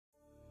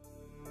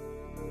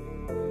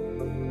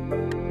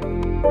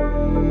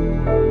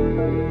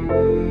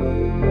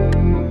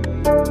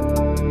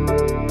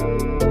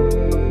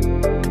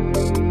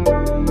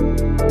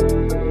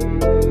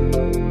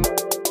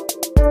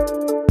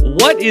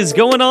is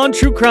going on,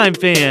 true crime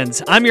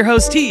fans? I'm your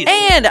host, Heath.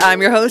 And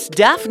I'm your host,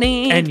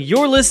 Daphne. And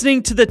you're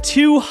listening to the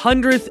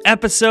 200th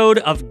episode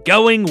of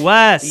Going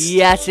West.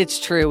 Yes, it's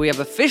true. We have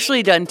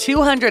officially done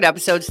 200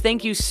 episodes.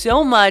 Thank you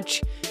so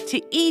much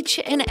to each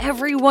and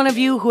every one of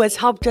you who has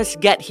helped us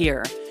get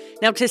here.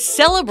 Now, to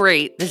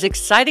celebrate this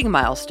exciting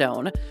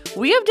milestone,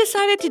 we have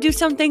decided to do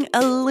something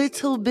a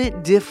little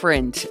bit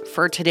different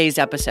for today's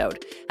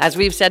episode. As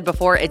we've said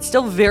before, it's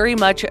still very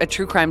much a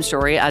true crime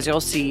story, as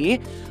you'll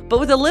see, but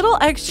with a little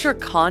extra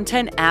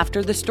content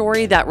after the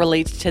story that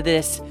relates to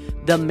this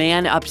The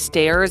Man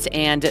Upstairs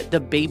and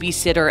the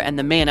Babysitter and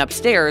the Man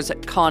Upstairs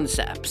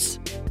concepts.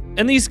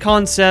 And these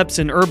concepts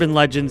and urban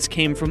legends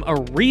came from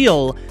a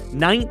real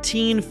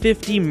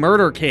 1950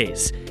 murder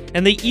case.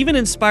 And they even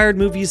inspired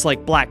movies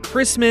like Black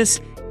Christmas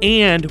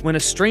and When a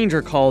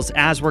Stranger Calls,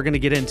 as we're going to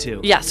get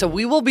into. Yeah, so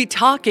we will be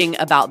talking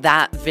about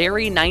that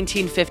very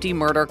 1950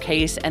 murder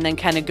case and then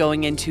kind of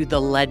going into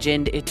the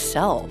legend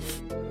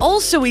itself.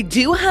 Also, we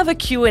do have a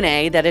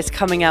Q&A that is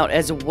coming out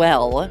as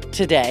well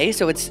today.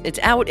 So it's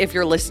out if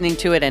you're listening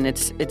to it, and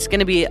it's going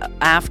to be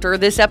after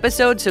this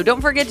episode. So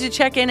don't forget to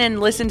check in and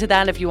listen to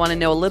that if you want to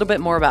know a little bit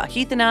more about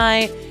Heath and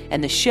I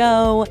and the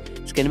show.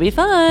 It's going to be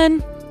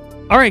fun.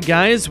 All right,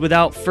 guys,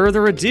 without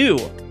further ado,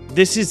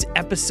 this is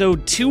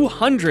episode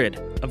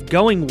 200 of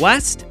Going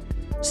West,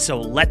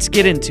 so let's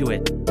get into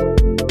it.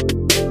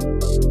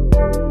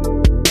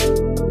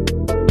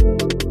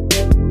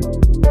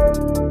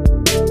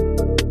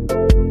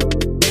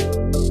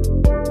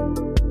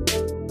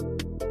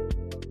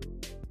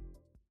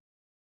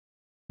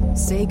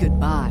 Say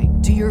goodbye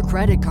to your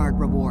credit card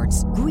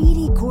rewards.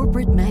 Greedy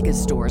corporate mega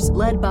stores,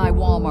 led by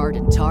Walmart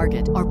and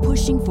Target, are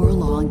pushing for a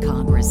law in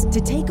Congress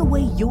to take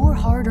away your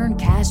hard-earned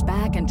cash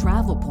back and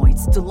travel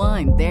points to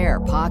line their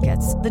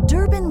pockets. The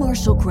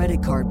Durbin-Marshall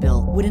credit card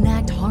bill would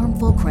enact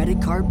harmful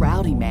credit card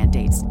routing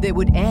mandates that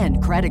would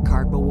end credit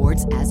card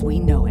rewards as we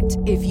know it.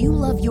 If you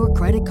love your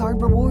credit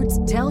card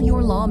rewards, tell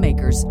your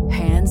lawmakers,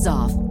 hands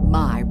off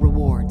my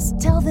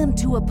rewards. Tell them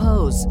to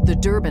oppose the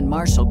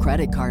Durbin-Marshall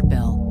credit card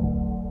bill.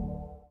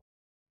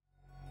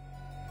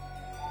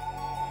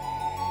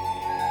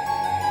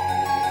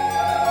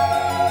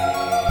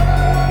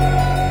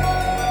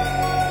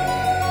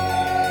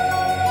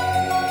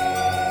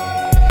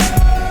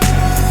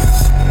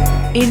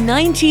 In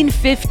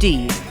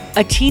 1950,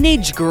 a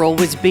teenage girl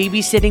was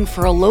babysitting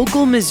for a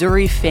local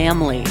Missouri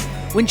family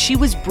when she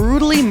was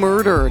brutally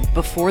murdered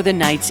before the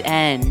night's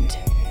end.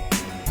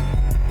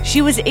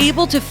 She was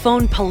able to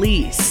phone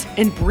police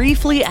and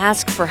briefly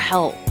ask for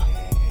help,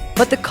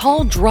 but the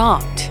call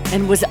dropped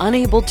and was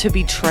unable to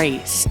be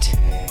traced.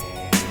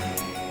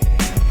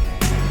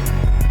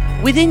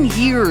 Within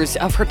years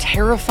of her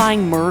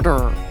terrifying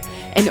murder,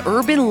 an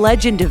urban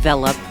legend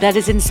developed that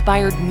has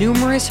inspired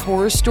numerous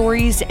horror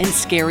stories and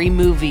scary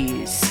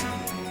movies.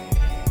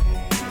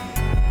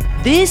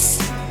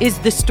 This is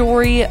the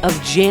story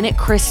of Janet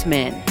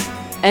Christman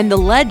and the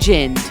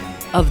legend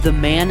of the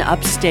Man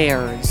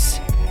Upstairs.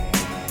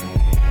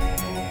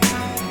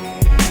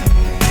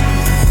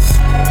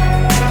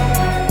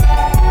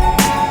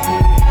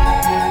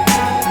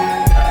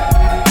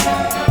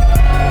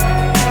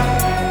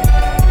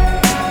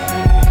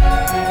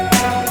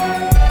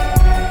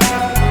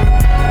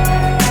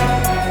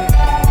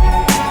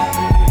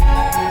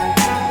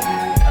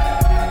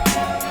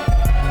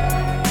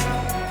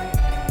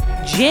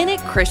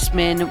 Janet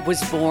Christman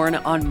was born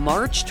on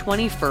March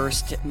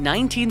 21st,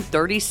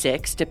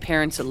 1936 to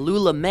parents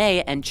Lula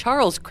Mae and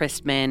Charles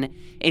Christman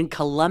in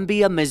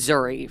Columbia,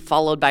 Missouri,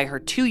 followed by her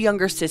two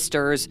younger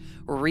sisters,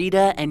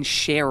 Rita and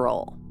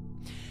Cheryl.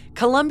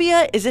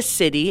 Columbia is a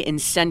city in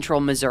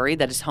central Missouri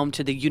that is home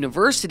to the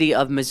University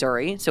of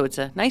Missouri, so it's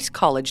a nice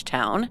college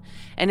town,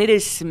 and it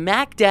is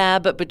smack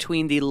dab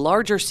between the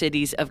larger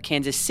cities of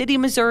Kansas City,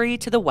 Missouri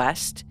to the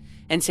west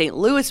and St.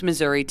 Louis,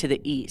 Missouri to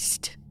the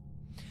east.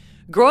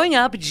 Growing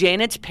up,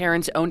 Janet's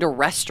parents owned a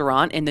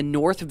restaurant in the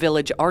North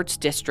Village Arts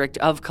District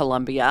of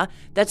Columbia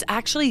that's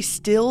actually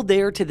still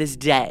there to this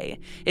day.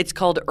 It's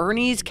called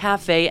Ernie's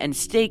Cafe and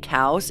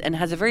Steakhouse and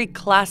has a very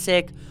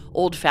classic,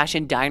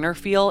 old-fashioned diner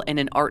feel in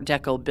an Art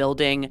Deco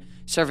building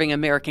serving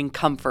American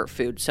comfort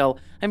food. So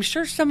I'm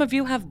sure some of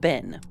you have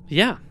been.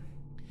 Yeah.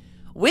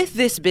 With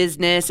this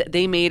business,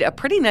 they made a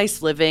pretty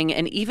nice living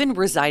and even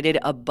resided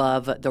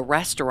above the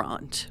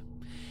restaurant.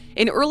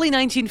 In early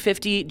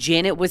 1950,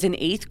 Janet was in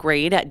 8th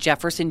grade at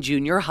Jefferson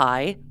Junior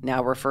High,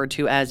 now referred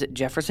to as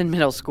Jefferson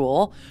Middle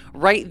School,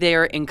 right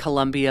there in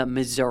Columbia,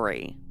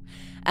 Missouri.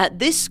 At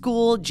this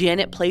school,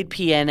 Janet played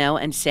piano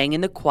and sang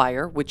in the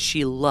choir, which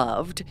she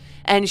loved,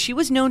 and she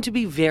was known to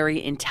be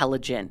very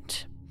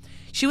intelligent.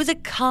 She was a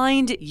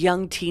kind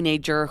young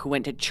teenager who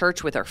went to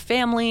church with her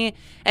family,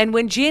 and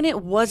when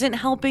Janet wasn't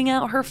helping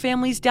out her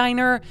family's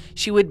diner,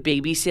 she would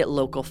babysit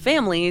local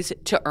families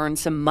to earn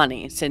some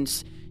money,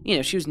 since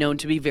she was known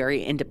to be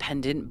very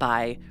independent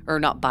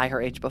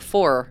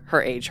before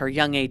her age, her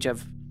young age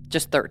of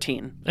just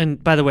 13.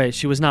 And by the way,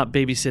 she was not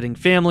babysitting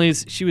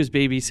families. She was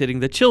babysitting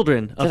the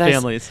children of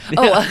families.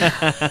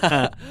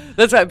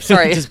 That's right. I'm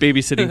sorry. Just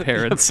babysitting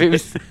parents.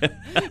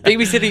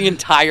 Babysitting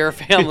entire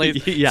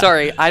families. Yeah.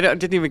 Sorry,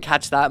 didn't even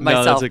catch that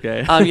myself. No, that's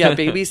okay.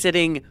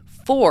 Babysitting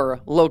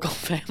 4 local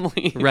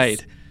families.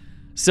 Right.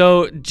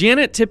 So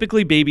Janet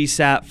typically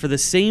babysat for the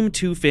same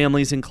 2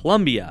 families in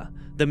Columbia,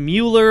 the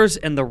Muellers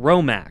and the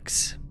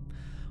Romacks.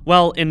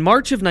 Well, in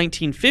March of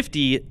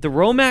 1950, the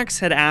Romacks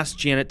had asked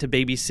Janet to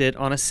babysit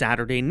on a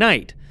Saturday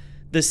night,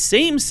 the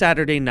same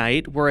Saturday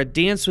night where a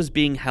dance was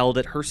being held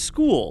at her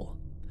school.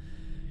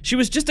 She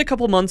was just a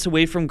couple months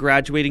away from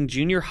graduating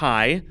junior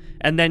high,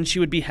 and then she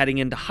would be heading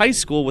into high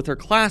school with her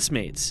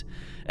classmates.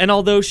 And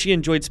although she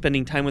enjoyed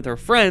spending time with her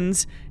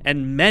friends,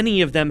 and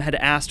many of them had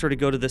asked her to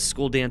go to the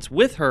school dance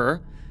with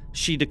her,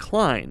 she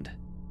declined.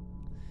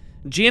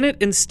 Janet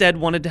instead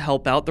wanted to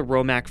help out the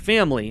Romack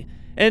family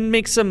and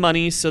make some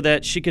money so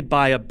that she could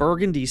buy a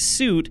burgundy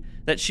suit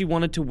that she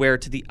wanted to wear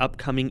to the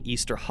upcoming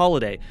Easter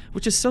holiday,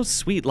 which is so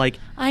sweet. Like,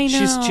 I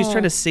know. She's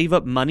trying to save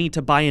up money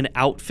to buy an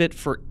outfit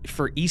for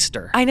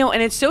Easter. I know,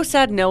 and it's so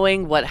sad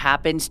knowing what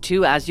happens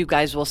too, as you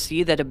guys will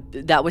see,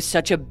 that was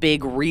such a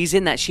big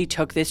reason that she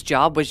took this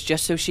job, was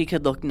just so she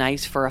could look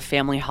nice for a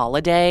family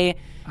holiday.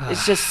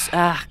 It's just,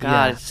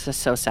 It's just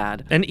so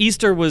sad. And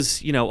Easter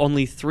was,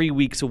 only 3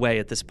 weeks away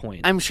at this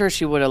point. I'm sure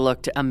she would have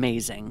looked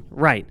amazing.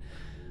 Right.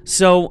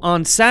 So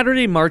on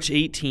Saturday, March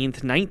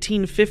 18th,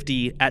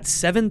 1950, at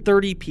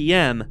 7:30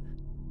 p.m.,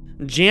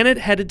 Janet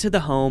headed to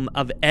the home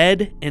of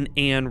Ed and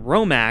Ann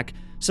Romack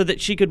so that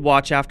she could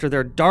watch after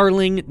their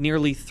darling,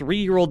 nearly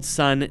 3-year-old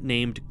son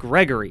named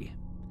Gregory.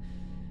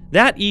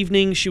 That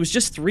evening, she was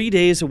just 3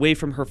 days away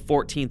from her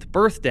 14th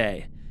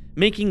birthday,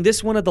 making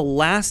this one of the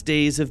last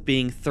days of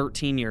being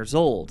 13 years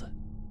old.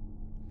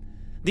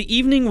 The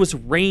evening was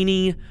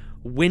rainy,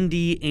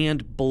 windy,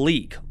 and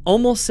bleak,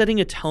 almost setting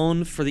a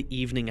tone for the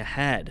evening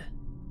ahead.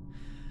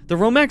 The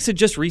Romacks had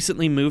just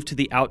recently moved to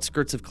the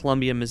outskirts of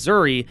Columbia,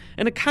 Missouri,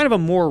 in a kind of a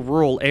more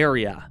rural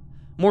area,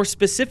 more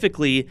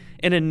specifically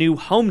in a new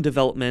home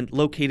development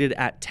located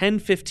at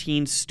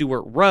 1015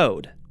 Stewart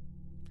Road.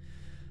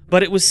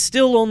 But it was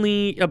still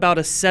only about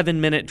a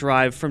 7-minute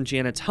drive from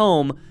Janet's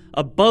home,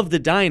 above the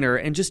diner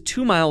and just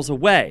 2 miles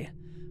away,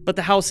 but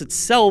the house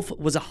itself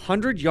was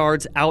 100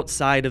 yards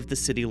outside of the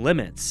city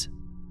limits.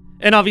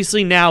 And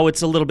obviously now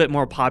it's a little bit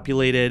more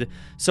populated,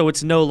 so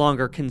it's no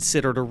longer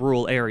considered a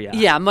rural area.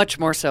 Yeah, much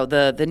more so.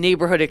 The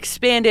neighborhood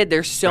expanded.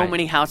 There's so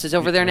many houses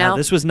over there now.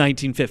 This was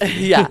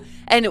 1950. Yeah.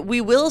 And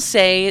we will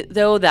say,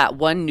 though, that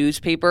one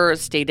newspaper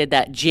stated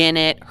that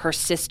Janet, her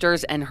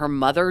sisters, and her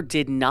mother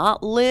did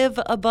not live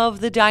above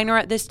the diner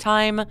at this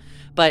time.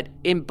 But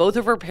in both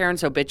of her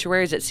parents'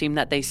 obituaries, it seemed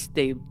that they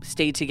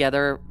stayed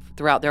together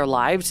throughout their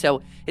lives.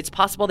 So it's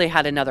possible they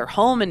had another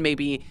home, and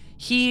maybe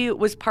he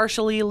was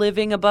partially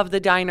living above the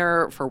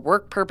diner for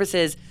work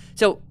purposes.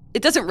 So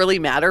it doesn't really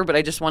matter, but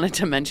I just wanted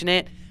to mention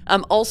it.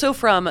 Also,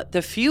 from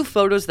the few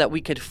photos that we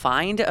could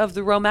find of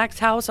the Romacks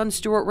house on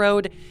Stewart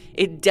Road,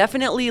 it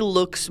definitely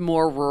looks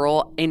more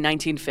rural in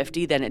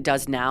 1950 than it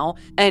does now.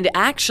 And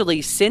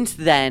actually, since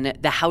then,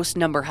 the house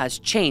number has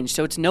changed.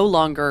 So it's no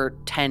longer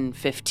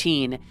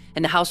 1015.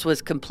 And the house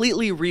was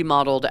completely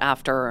remodeled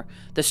after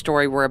the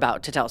story we're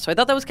about to tell. So I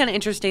thought that was kind of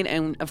interesting.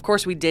 And of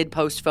course, we did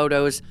post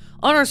photos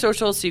on our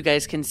socials so you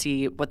guys can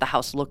see what the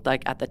house looked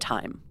like at the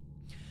time.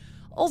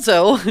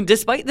 Also,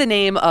 despite the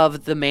name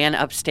of The Man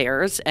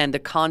Upstairs and the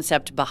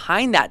concept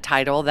behind that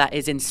title that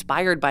is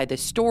inspired by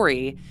this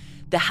story,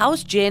 the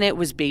house Janet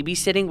was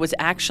babysitting was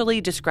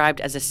actually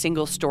described as a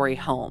single-story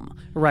home.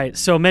 Right.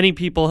 So many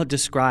people have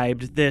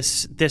described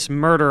this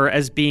murder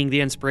as being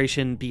the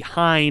inspiration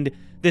behind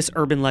this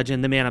urban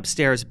legend, The Man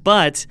Upstairs,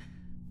 but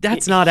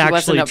that's not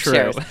actually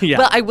true. Yeah.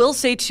 But I will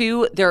say,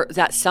 too,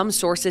 that some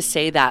sources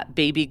say that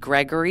baby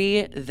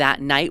Gregory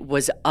that night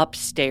was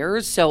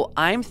upstairs. So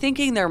I'm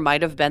thinking there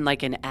might have been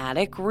like an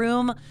attic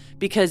room,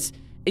 because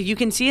you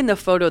can see in the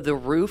photo the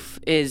roof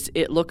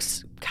it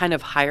looks kind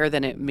of higher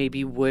than it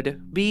maybe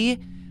would be,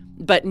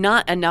 but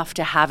not enough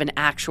to have an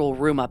actual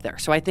room up there.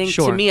 So I think,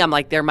 to me, I'm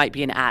like, there might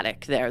be an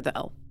attic there,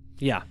 though.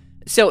 Yeah.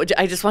 So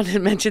I just wanted to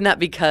mention that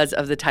because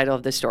of the title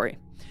of this story.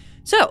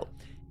 So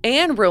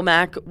Ann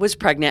Romack was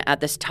pregnant at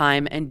this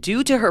time, and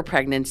due to her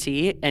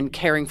pregnancy and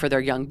caring for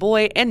their young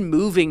boy and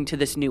moving to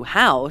this new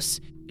house,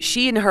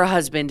 she and her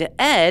husband,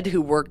 Ed,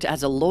 who worked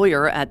as a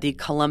lawyer at the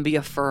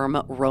Columbia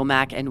firm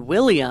Romack and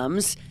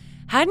Williams,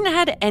 hadn't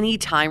had any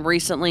time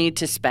recently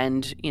to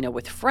spend,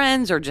 with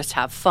friends or just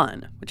have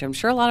fun, which I'm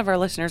sure a lot of our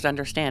listeners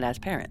understand as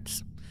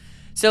parents.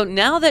 So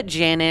now that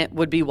Janet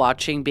would be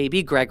watching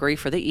baby Gregory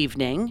for the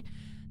evening,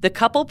 the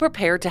couple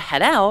prepared to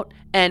head out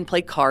and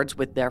play cards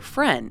with their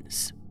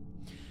friends.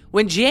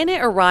 When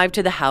Janet arrived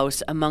to the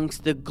house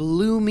amongst the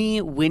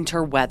gloomy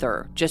winter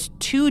weather, just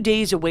 2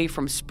 days away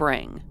from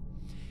spring,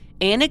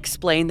 Anne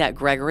explained that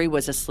Gregory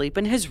was asleep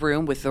in his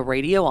room with the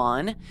radio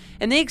on,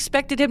 and they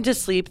expected him to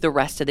sleep the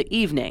rest of the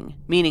evening,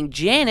 meaning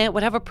Janet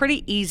would have a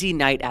pretty easy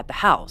night at the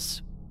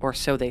house, or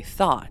so they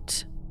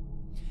thought.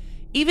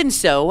 Even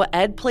so,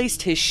 Ed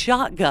placed his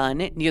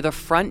shotgun near the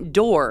front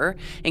door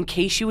in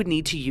case she would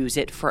need to use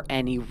it for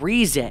any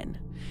reason.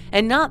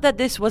 And not that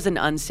this was an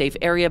unsafe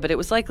area, but it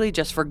was likely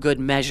just for good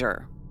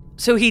measure.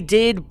 So he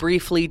did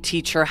briefly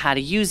teach her how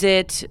to use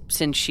it,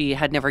 since she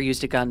had never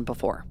used a gun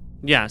before.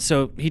 Yeah,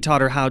 so he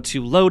taught her how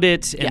to load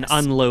it and Yes.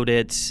 unload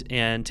it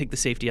and take the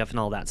safety off and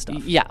all that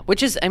stuff. Yeah,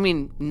 which is, I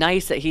mean,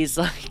 nice that he's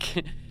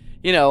like,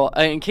 you know,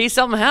 in case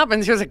something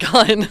happens, here's a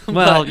gun.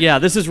 Well, But- yeah,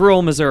 this is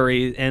rural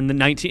Missouri in the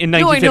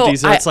 1950s, know.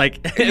 so it's like,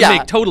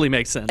 Yeah. totally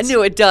makes sense.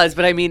 No, it does,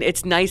 but I mean,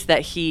 it's nice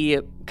that he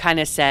kind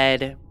of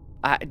said,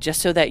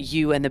 just so that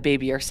you and the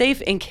baby are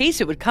safe, in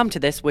case it would come to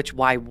this, which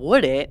why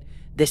would it?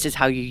 This is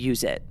how you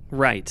use it.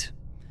 Right.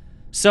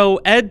 So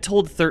Ed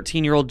told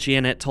 13-year-old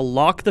Janet to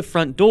lock the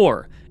front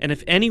door, and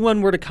if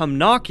anyone were to come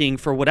knocking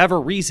for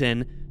whatever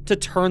reason, to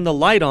turn the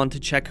light on to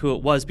check who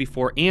it was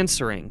before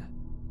answering.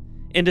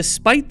 And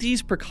despite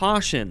these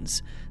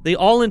precautions, they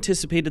all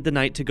anticipated the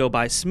night to go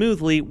by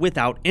smoothly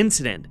without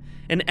incident,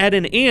 and Ed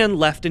and Anne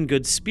left in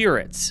good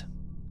spirits.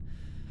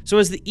 So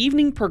as the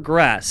evening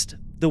progressed,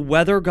 the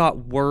weather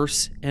got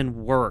worse and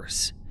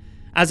worse.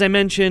 As I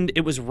mentioned,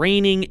 it was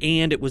raining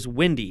and it was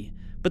windy,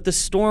 but the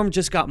storm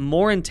just got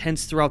more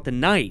intense throughout the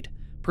night,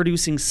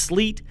 producing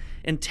sleet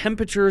and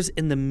temperatures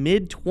in the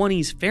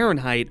mid-20s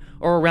Fahrenheit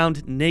or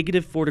around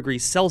 -4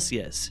 degrees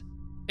Celsius.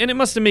 And it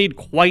must have made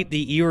quite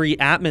the eerie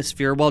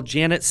atmosphere while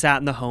Janet sat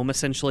in the home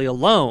essentially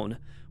alone,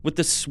 with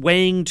the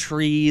swaying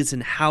trees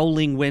and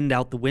howling wind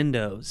out the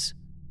windows.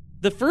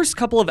 The first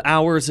couple of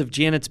hours of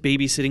Janet's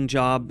babysitting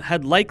job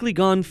had likely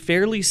gone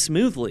fairly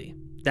smoothly.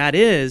 That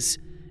is,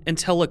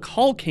 until a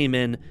call came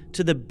in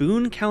to the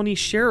Boone County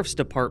Sheriff's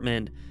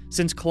Department,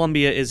 since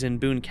Columbia is in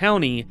Boone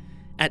County,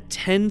 at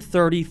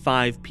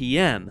 10:35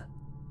 p.m.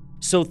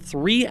 So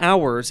 3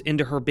 hours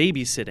into her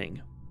babysitting.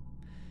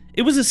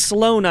 It was a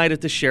slow night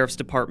at the sheriff's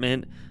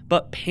department,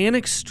 but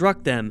panic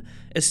struck them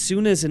as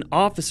soon as an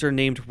officer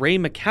named Ray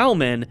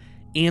McCalman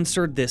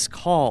answered this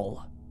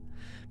call.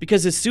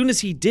 Because as soon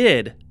as he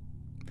did,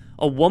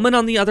 a woman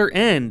on the other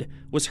end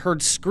was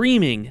heard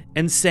screaming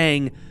and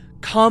saying,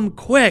 "Come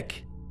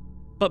quick!"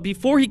 But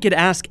before he could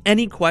ask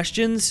any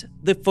questions,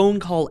 the phone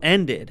call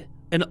ended,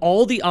 and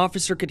all the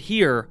officer could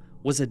hear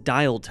was a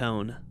dial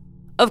tone.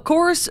 Of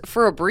course,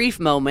 for a brief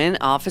moment,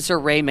 Officer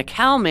Ray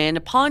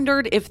McCalman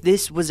pondered if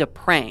this was a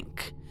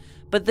prank.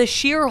 But the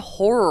sheer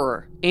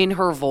horror in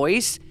her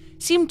voice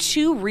seemed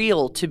too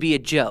real to be a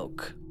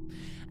joke.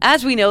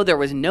 As we know, there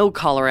was no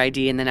caller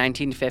ID in the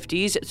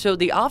 1950s, so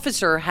the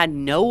officer had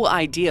no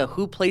idea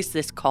who placed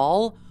this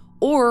call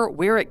or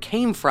where it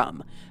came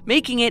from,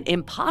 making it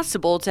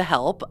impossible to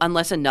help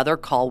unless another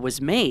call was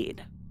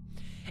made.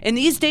 In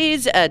these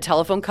days, a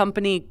telephone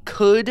company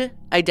could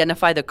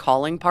identify the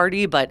calling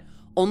party, but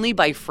only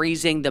by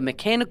freezing the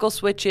mechanical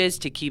switches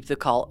to keep the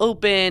call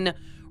open,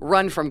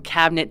 run from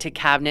cabinet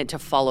to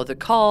follow the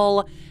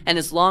call, and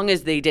as long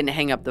as they didn't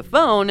hang up the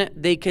phone,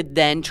 they could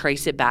then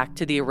trace it back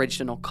to the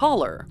original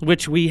caller.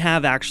 Which we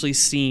have actually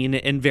seen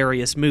in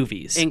various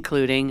movies.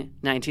 Including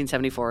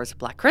 1974's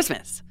Black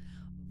Christmas.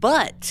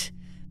 But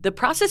the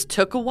process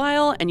took a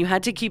while, and you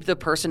had to keep the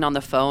person on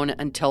the phone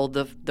until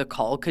the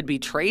call could be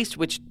traced,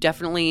 which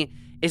definitely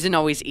isn't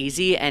always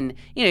easy. And,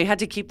 you had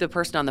to keep the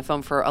person on the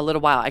phone for a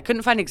little while. I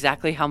couldn't find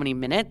exactly how many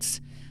minutes,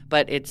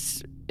 but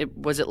it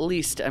was at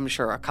least, I'm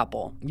sure, a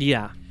couple.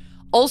 Yeah.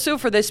 Also,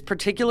 for this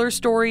particular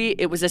story,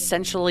 it was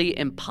essentially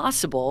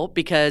impossible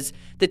because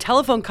the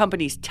telephone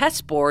company's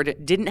test board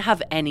didn't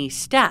have any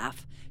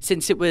staff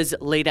since it was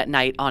late at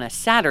night on a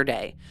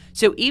Saturday.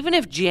 So even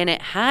if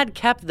Janet had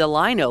kept the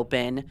line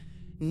open,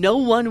 no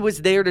one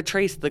was there to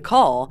trace the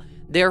call,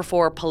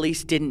 therefore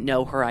police didn't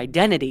know her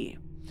identity.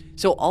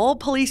 So all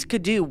police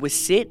could do was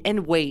sit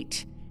and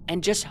wait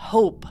and just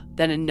hope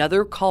that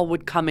another call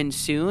would come in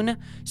soon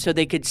so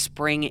they could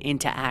spring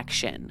into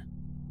action.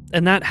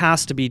 And that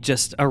has to be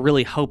just a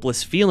really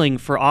hopeless feeling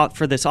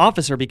for this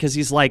officer, because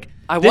he's like,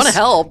 I want to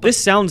help.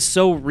 This sounds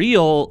so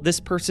real. This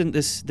person,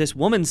 this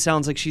woman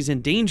sounds like she's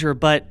in danger,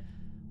 but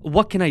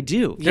what can I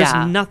do? There's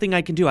nothing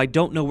I can do. I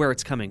don't know where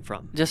it's coming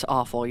from. Just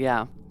awful,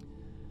 yeah.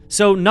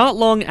 So not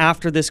long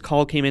after this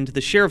call came into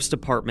the sheriff's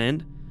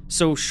department,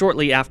 so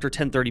shortly after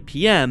 10:30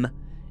 p.m.,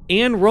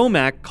 Anne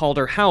Romack called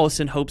her house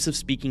in hopes of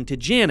speaking to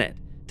Janet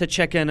to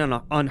check in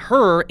on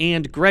her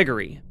and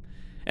Gregory.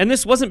 And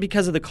this wasn't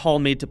because of the call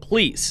made to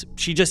police.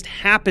 She just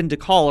happened to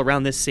call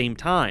around this same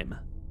time.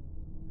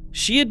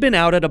 She had been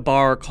out at a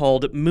bar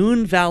called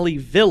Moon Valley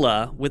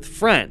Villa with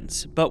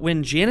friends, but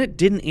when Janet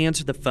didn't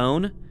answer the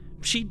phone,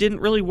 she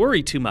didn't really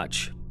worry too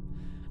much.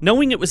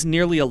 Knowing it was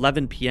nearly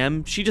 11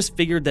 p.m., she just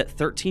figured that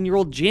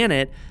 13-year-old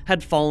Janet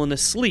had fallen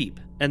asleep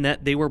and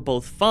that they were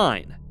both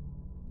fine.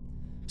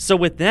 So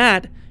with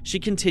that, she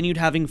continued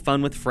having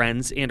fun with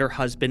friends and her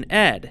husband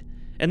Ed,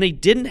 and they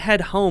didn't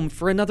head home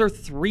for another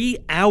 3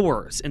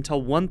 hours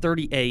until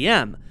 1:30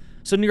 a.m.,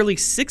 so nearly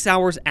 6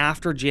 hours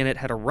after Janet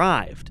had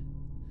arrived.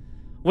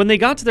 When they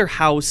got to their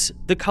house,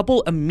 the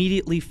couple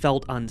immediately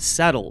felt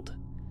unsettled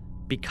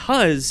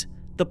because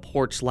the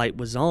porch light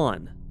was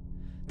on.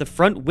 The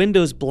front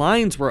window's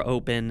blinds were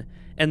open,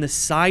 and the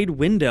side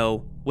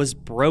window was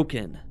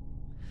broken.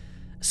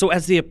 So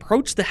as they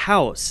approached the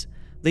house,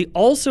 they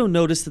also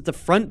noticed that the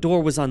front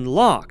door was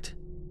unlocked,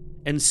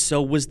 and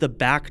so was the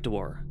back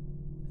door.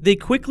 They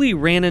quickly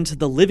ran into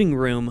the living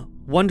room,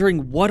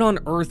 wondering what on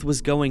earth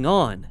was going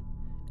on,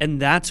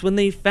 and that's when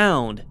they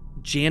found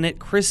Janet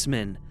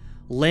Christman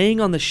laying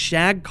on the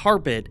shag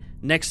carpet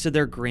next to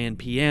their grand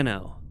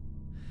piano.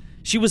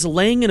 She was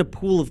laying in a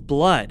pool of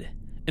blood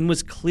and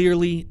was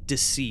clearly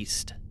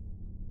deceased.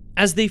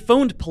 As they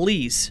phoned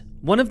police,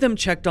 one of them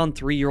checked on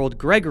 3-year-old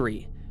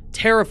Gregory,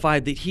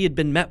 terrified that he had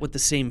been met with the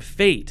same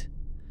fate.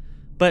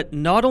 But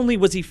not only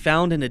was he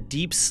found in a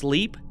deep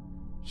sleep,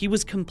 he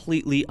was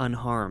completely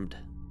unharmed.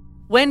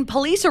 When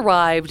police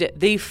arrived,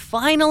 they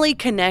finally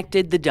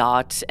connected the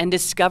dots and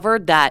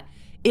discovered that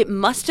it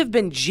must have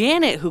been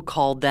Janet who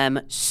called them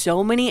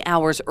so many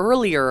hours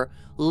earlier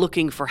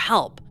looking for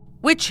help,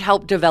 which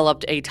helped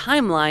develop a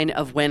timeline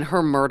of when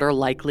her murder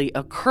likely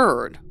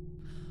occurred.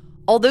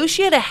 Although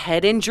she had a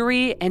head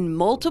injury and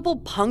multiple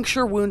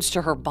puncture wounds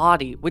to her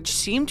body, which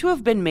seemed to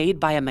have been made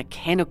by a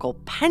mechanical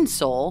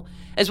pencil,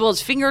 as well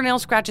as fingernail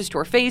scratches to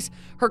her face,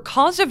 her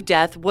cause of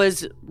death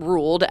was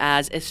ruled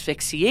as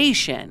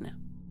asphyxiation.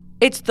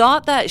 It's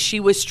thought that she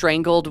was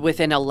strangled with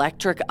an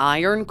electric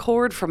iron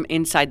cord from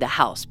inside the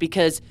house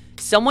because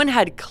someone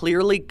had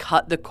clearly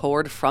cut the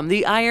cord from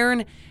the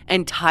iron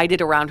and tied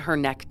it around her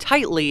neck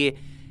tightly,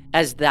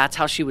 as that's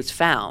how she was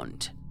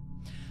found.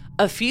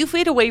 A few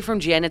feet away from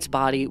Janet's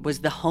body was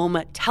the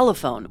home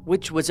telephone,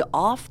 which was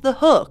off the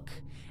hook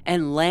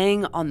and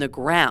laying on the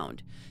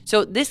ground.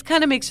 So this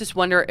kind of makes us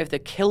wonder if the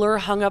killer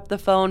hung up the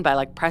phone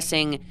by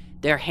pressing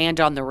their hand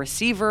on the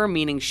receiver,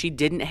 meaning she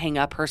didn't hang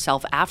up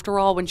herself after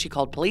all when she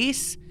called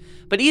police.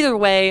 But either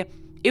way,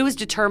 it was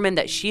determined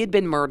that she had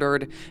been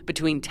murdered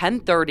between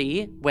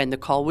 10:30, when the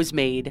call was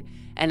made,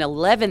 and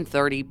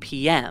 11:30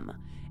 p.m.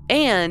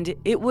 And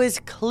it was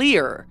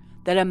clear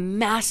that a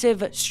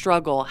massive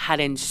struggle had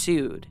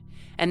ensued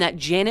and that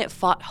Janet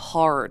fought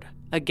hard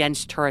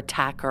against her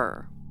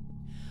attacker.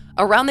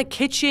 Around the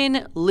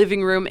kitchen,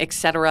 living room,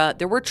 etc.,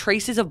 there were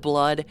traces of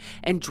blood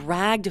and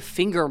dragged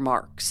finger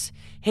marks,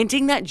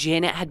 hinting that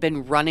Janet had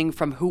been running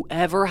from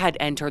whoever had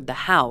entered the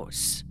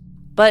house.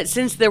 But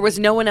since there was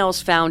no one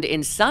else found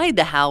inside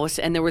the house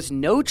and there was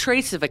no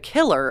trace of a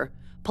killer,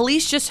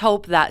 police just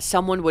hoped that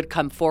someone would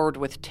come forward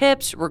with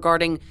tips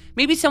regarding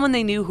maybe someone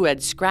they knew who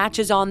had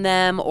scratches on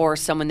them or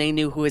someone they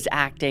knew who was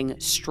acting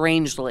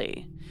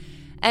strangely.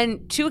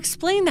 And to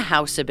explain the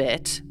house a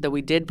bit, though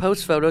we did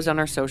post photos on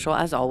our social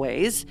as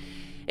always,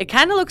 it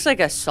kind of looks like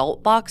a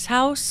salt box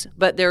house,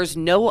 but there's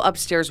no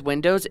upstairs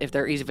windows, if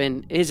there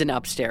even is an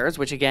upstairs,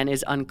 which again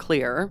is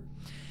unclear.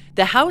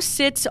 The house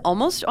sits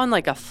almost on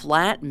a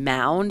flat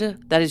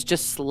mound that is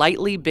just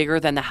slightly bigger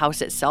than the house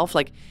itself.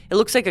 It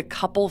looks like a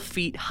couple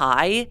feet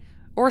high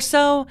or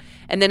so,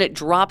 and then it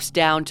drops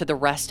down to the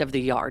rest of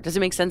the yard. Does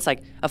it make sense?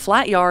 A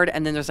flat yard,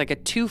 and then there's a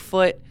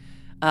 2-foot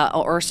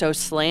or so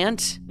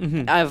slant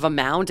of a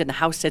mound, and the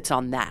house sits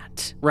on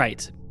that.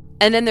 Right.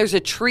 And then there's a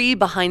tree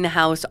behind the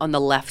house on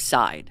the left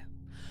side.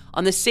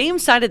 On the same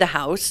side of the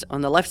house,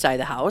 on the left side of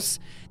the house,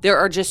 there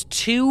are just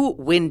 2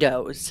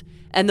 windows,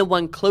 and the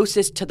one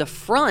closest to the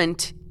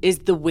front is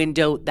the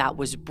window that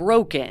was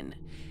broken.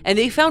 And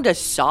they found a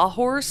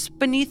sawhorse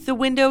beneath the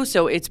window,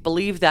 so it's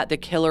believed that the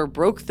killer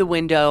broke the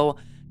window,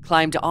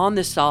 climbed on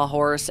the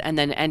sawhorse, and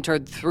then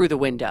entered through the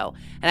window.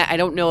 And I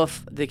don't know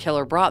if the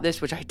killer brought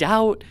this, which I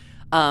doubt,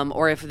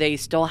 or if they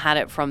still had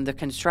it from the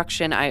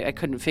construction. I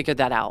couldn't figure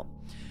that out.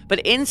 But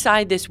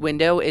inside this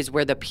window is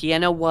where the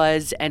piano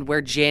was and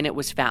where Janet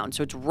was found.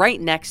 So it's right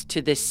next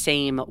to this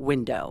same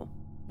window.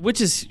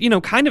 Which is,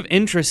 kind of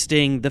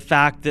interesting, the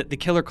fact that the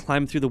killer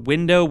climbed through the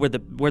window where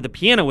the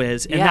piano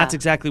is, and that's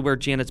exactly where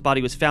Janet's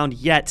body was found,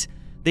 yet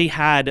they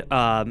had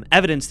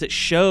evidence that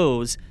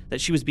shows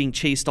that she was being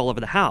chased all over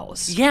the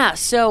house. Yeah,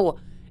 so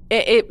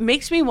it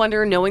makes me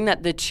wonder, knowing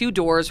that the 2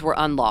 doors were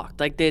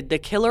unlocked. Did the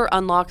killer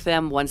unlock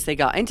them once they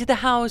got into the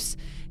house?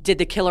 Did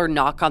the killer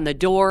knock on the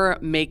door,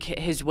 make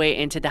his way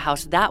into the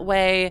house that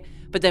way?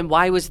 But then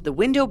why was the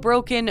window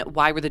broken?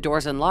 Why were the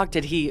doors unlocked?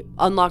 Did he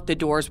unlock the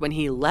doors when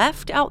he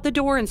left out the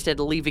door instead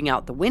of leaving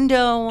out the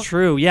window?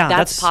 True, yeah.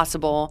 That's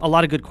possible. A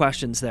lot of good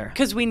questions there.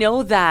 Because we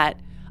know that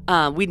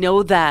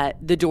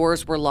the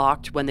doors were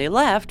locked when they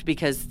left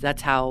because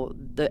that's how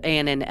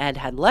Ann and Ed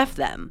had left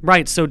them.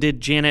 Right, so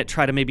did Janet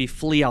try to maybe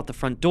flee out the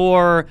front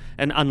door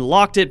and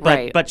unlocked it,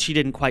 but she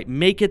didn't quite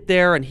make it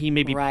there, and he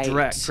maybe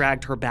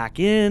dragged her back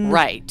in?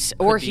 Right,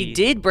 or he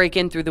did break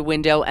in through the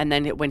window, and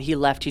then when he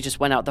left, he just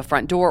went out the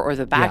front door or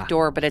the back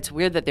door, but it's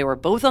weird that they were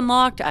both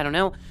unlocked. I don't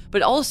know.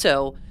 But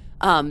also,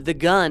 the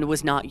gun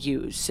was not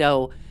used,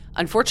 so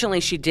unfortunately,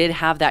 she did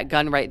have that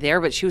gun right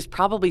there, but she was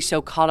probably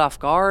so caught off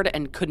guard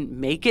and couldn't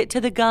make it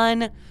to the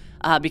gun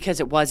because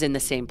it was in the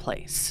same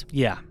place.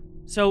 Yeah.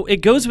 So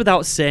it goes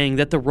without saying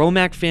that the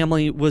Romack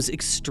family was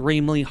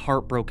extremely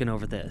heartbroken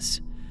over this,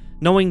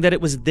 knowing that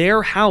it was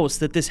their house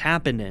that this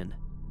happened in.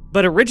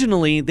 But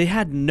originally, they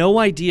had no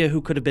idea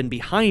who could have been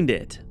behind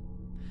it.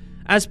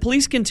 As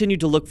police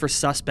continued to look for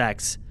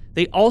suspects,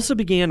 They also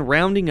began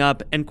rounding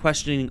up and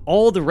questioning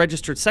all the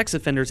registered sex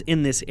offenders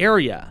in this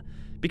area,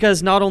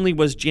 because not only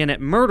was Janet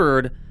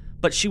murdered,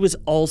 but she was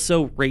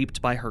also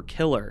raped by her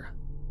killer.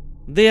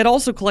 They had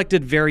also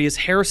collected various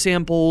hair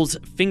samples,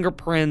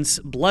 fingerprints,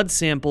 blood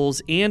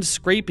samples, and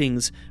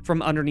scrapings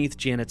from underneath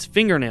Janet's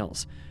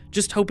fingernails,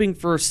 just hoping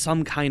for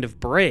some kind of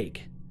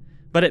break.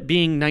 But it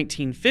being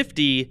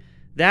 1950,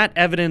 that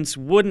evidence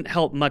wouldn't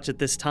help much at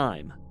this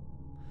time.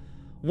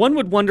 One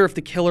would wonder if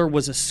the killer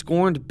was a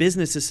scorned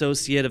business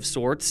associate of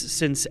sorts,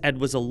 since Ed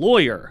was a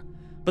lawyer,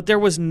 but there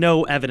was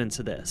no evidence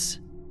of this.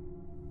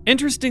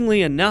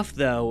 Interestingly enough,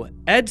 though,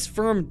 Ed's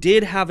firm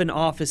did have an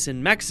office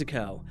in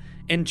Mexico,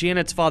 and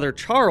Janet's father,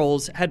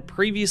 Charles, had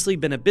previously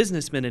been a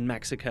businessman in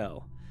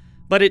Mexico.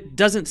 But it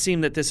doesn't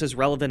seem that this is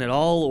relevant at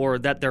all or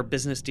that their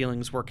business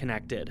dealings were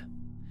connected.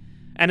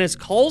 And as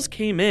calls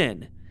came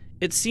in,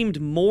 it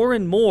seemed more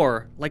and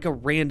more like a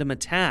random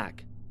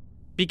attack,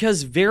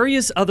 because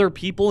various other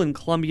people in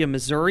Columbia,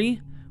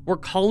 Missouri were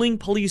calling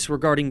police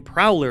regarding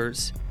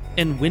prowlers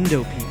and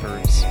window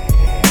peepers.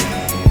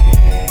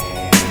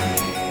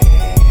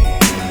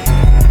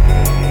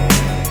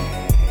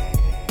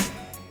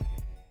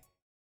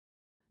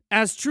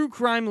 As true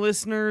crime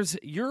listeners,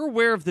 you're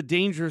aware of the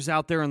dangers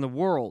out there in the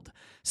world,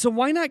 so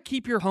why not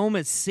keep your home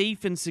as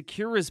safe and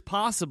secure as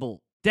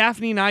possible?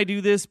 Daphne and I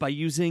do this by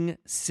using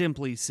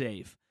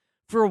SimpliSafe.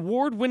 For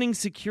award-winning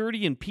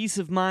security and peace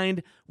of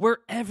mind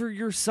wherever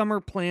your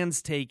summer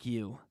plans take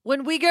you.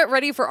 When we get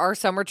ready for our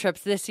summer trips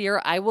this year,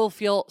 I will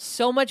feel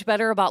so much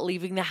better about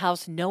leaving the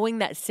house knowing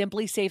that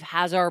SimpliSafe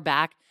has our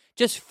back,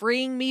 just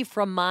freeing me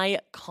from my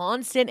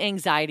constant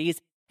anxieties.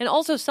 And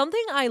also,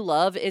 something I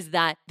love is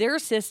that their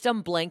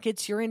system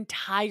blankets your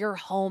entire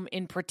home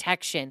in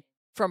protection,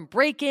 from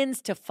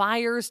break-ins to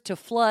fires to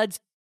floods.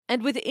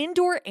 And with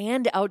indoor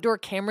and outdoor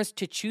cameras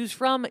to choose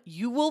from,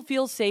 you will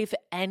feel safe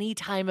any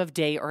time of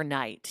day or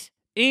night.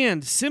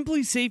 And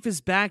SimpliSafe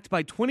is backed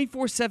by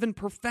 24/7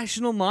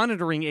 professional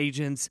monitoring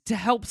agents to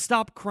help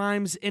stop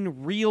crimes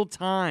in real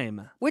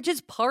time. Which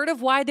is part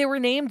of why they were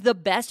named the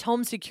best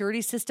home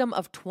security system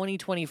of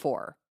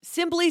 2024.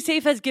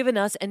 SimpliSafe has given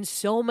us and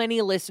so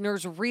many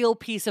listeners real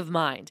peace of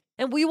mind,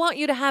 and we want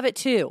you to have it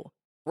too.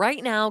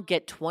 Right now,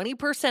 get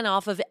 20%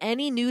 off of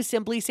any new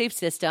SimpliSafe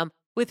system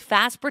with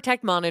Fast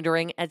Protect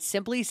monitoring at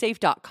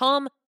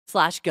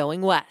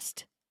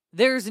simplisafe.com/goingwest.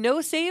 There's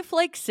no safe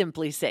like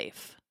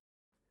SimpliSafe.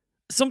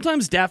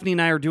 Sometimes Daphne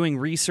and I are doing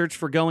research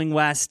for Going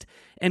West,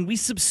 and we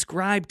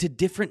subscribe to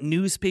different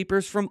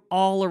newspapers from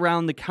all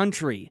around the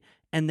country,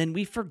 and then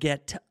we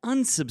forget to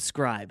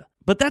unsubscribe.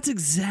 But that's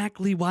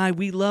exactly why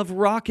we love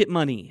Rocket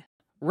Money.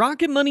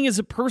 Rocket Money is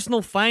a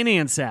personal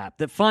finance app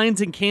that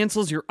finds and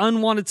cancels your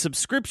unwanted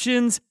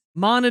subscriptions,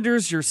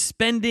 monitors your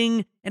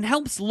spending, and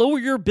helps lower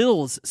your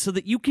bills so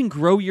that you can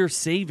grow your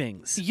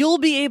savings. You'll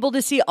be able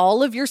to see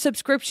all of your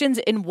subscriptions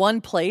in one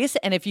place,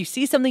 and if you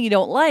see something you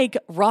don't like,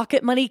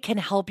 Rocket Money can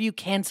help you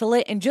cancel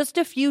it in just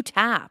a few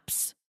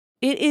taps.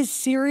 It is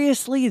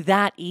seriously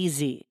that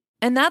easy.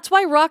 And that's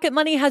why Rocket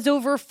Money has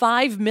over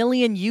 5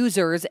 million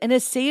users and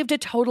has saved a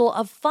total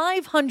of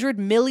 $500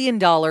 million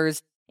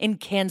in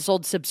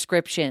canceled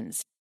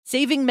subscriptions,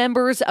 saving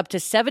members up to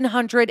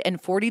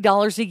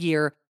 $740 a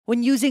year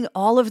when using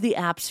all of the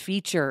app's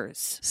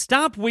features.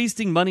 Stop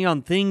wasting money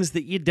on things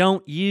that you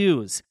don't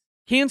use.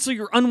 Cancel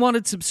your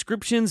unwanted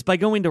subscriptions by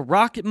going to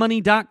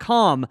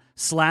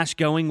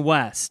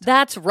rocketmoney.com/goingwest.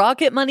 That's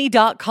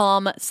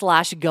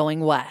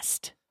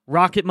rocketmoney.com/goingwest.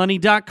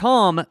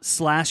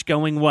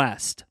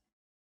 rocketmoney.com/goingwest.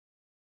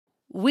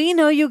 We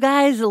know you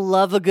guys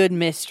love a good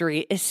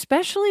mystery,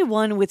 especially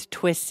one with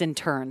twists and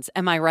turns.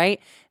 Am I right?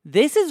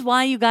 This is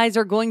why you guys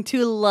are going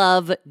to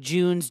love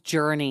June's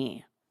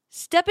Journey.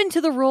 Step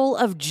into the role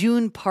of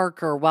June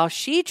Parker while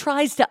she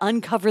tries to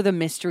uncover the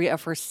mystery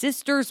of her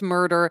sister's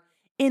murder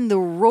in the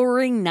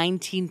roaring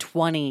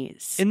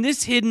 1920s. In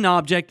this hidden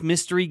object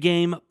mystery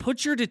game,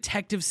 put your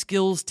detective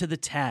skills to the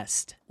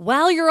test.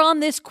 While you're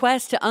on this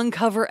quest to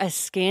uncover a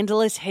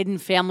scandalous hidden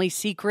family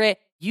secret,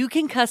 you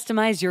can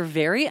customize your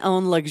very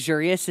own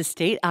luxurious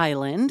estate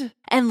island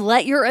and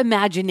let your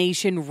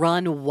imagination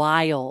run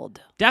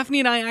wild. Daphne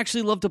and I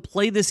actually love to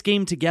play this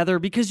game together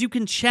because you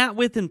can chat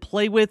with and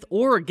play with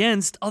or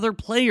against other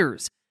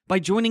players by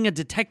joining a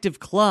detective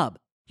club.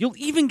 You'll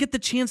even get the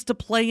chance to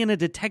play in a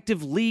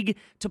detective league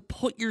to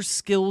put your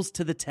skills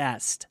to the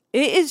test.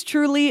 It is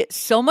truly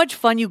so much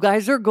fun. You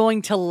guys are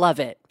going to love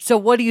it. So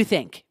what do you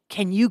think?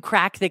 Can you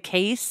crack the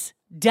case?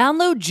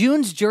 Download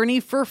June's Journey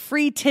for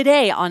free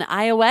today on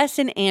iOS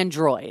and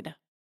Android.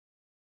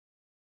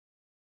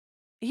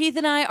 Heath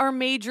and I are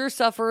major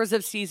sufferers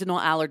of seasonal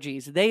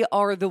allergies. They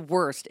are the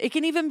worst. It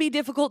can even be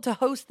difficult to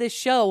host this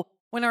show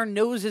when our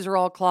noses are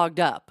all clogged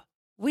up.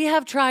 We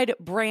have tried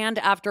brand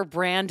after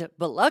brand,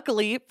 but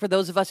luckily, for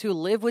those of us who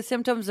live with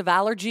symptoms of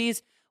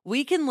allergies,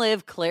 we can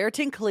live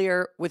Claritin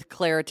Clear with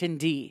Claritin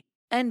D.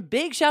 And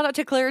big shout out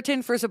to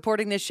Claritin for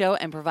supporting this show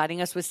and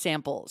providing us with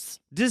samples.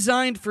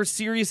 Designed for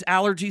serious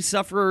allergy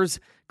sufferers,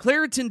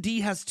 Claritin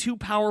D has 2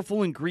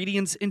 powerful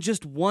ingredients in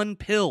just one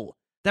pill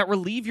that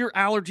relieve your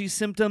allergy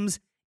symptoms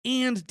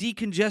and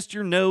decongest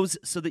your nose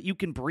so that you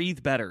can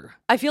breathe better.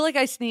 I feel like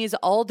I sneeze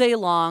all day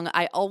long.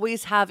 I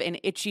always have an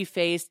itchy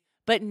face,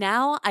 but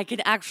now I can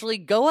actually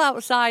go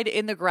outside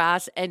in the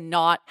grass and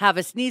not have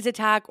a sneeze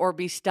attack or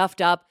be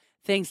stuffed up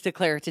thanks to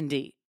Claritin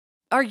D.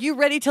 Are you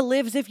ready to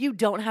live as if you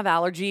don't have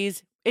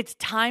allergies? It's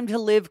time to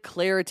live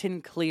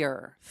Claritin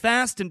Clear.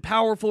 Fast and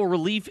powerful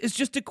relief is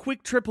just a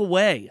quick trip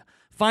away.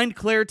 Find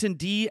Claritin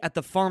D at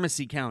the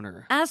pharmacy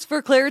counter. Ask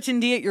for Claritin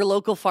D at your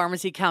local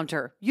pharmacy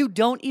counter. You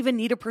don't even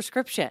need a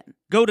prescription.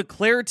 Go to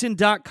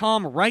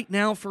Claritin.com right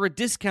now for a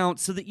discount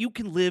so that you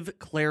can live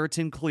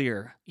Claritin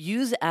Clear.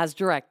 Use as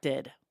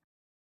directed.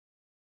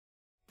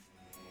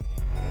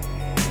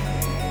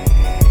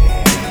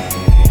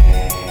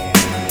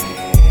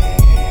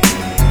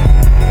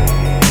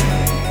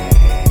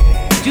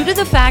 Due to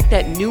the fact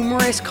that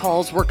numerous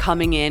calls were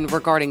coming in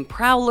regarding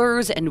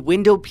prowlers and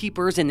window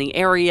peepers in the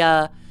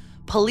area,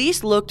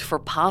 police looked for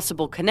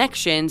possible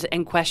connections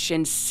and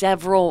questioned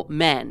several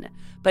men,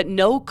 but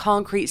no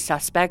concrete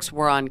suspects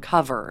were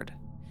uncovered.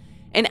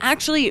 And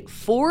actually,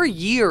 4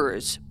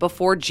 years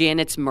before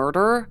Janet's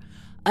murder,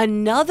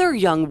 another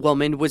young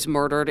woman was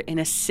murdered in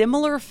a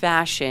similar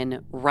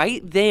fashion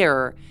right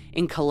there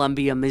in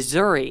Columbia,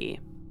 Missouri.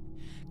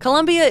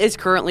 Columbia is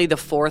currently the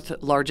 4th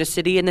largest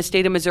city in the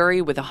state of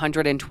Missouri with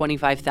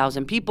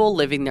 125,000 people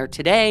living there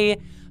today,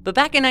 but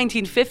back in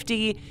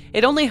 1950,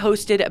 it only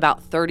hosted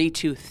about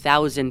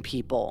 32,000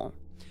 people.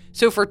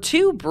 So for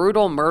 2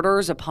 brutal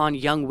murders upon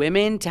young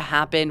women to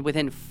happen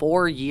within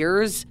 4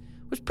 years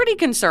was pretty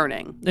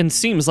concerning. And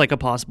seems like a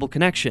possible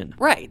connection.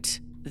 Right.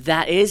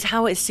 That is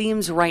how it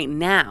seems right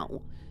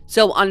now.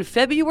 So on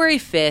February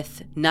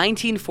 5th,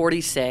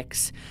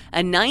 1946, a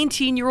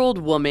 19-year-old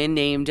woman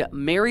named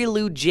Mary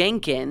Lou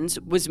Jenkins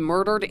was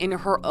murdered in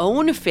her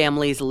own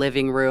family's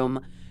living room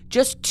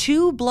just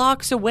 2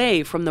 blocks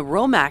away from the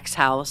Romax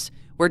house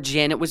where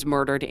Janet was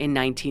murdered in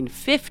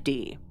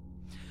 1950.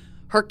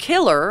 Her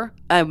killer,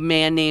 a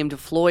man named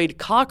Floyd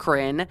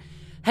Cochran,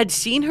 had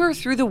seen her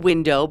through the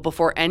window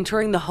before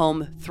entering the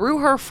home through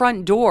her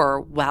front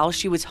door while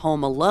she was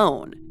home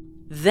alone.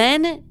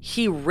 Then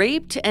he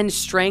raped and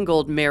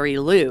strangled Mary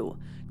Lou,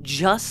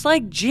 just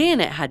like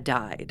Janet had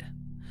died.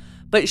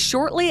 But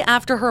shortly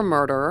after her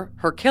murder,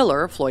 her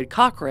killer, Floyd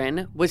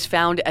Cochran, was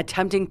found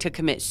attempting to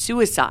commit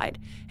suicide,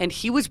 and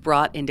he was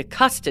brought into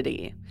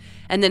custody.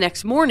 And the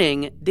next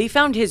morning, they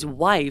found his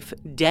wife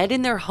dead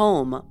in their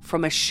home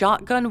from a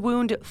shotgun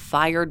wound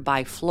fired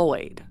by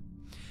Floyd.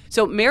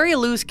 So Mary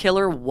Lou's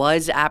killer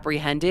was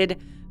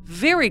apprehended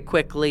very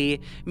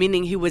quickly,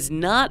 meaning he was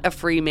not a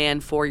free man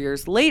 4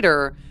 years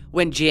later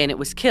when Janet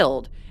was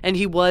killed, and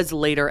he was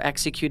later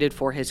executed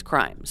for his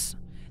crimes.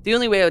 The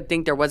only way I would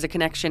think there was a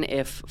connection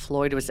if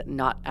Floyd was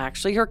not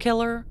actually her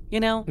killer, you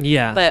know?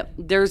 Yeah. But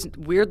there's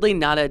weirdly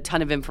not a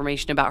ton of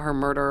information about her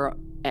murder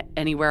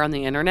anywhere on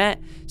the internet,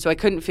 so I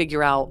couldn't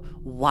figure out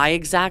why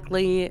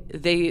exactly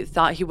they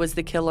thought he was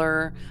the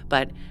killer.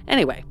 But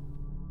anyway.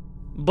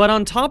 But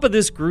on top of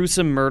this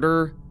gruesome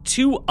murder,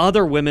 2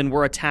 other women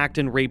were attacked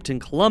and raped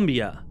in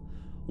Columbia,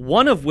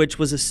 one of which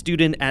was a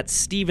student at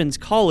Stevens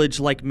College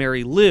like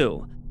Mary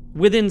Lou,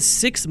 within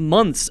 6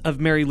 months of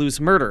Mary Lou's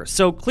murder.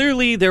 So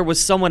clearly there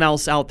was someone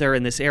else out there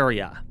in this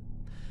area.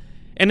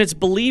 And it's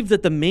believed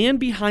that the man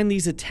behind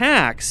these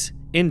attacks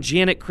in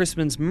Janet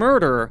Christman's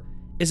murder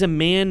is a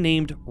man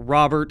named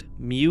Robert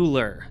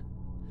Mueller.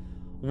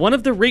 One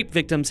of the rape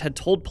victims had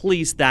told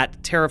police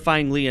that,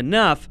 terrifyingly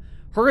enough,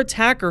 her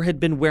attacker had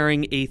been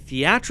wearing a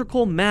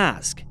theatrical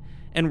mask,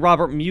 and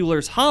Robert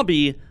Mueller's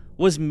hobby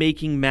was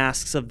making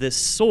masks of this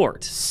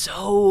sort.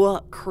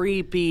 So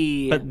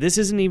creepy. But this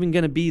isn't even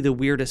going to be the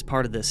weirdest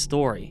part of this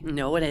story.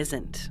 No, it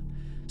isn't.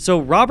 So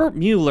Robert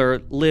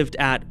Mueller lived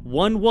at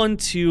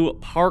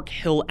 112 Park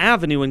Hill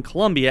Avenue in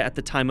Columbia at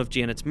the time of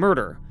Janet's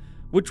murder,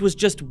 which was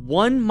just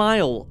 1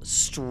 mile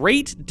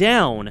straight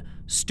down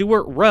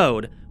Stewart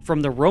Road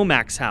from the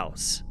Romax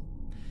house.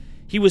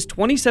 He was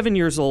 27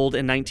 years old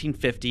in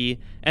 1950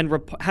 and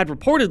had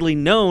reportedly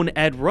known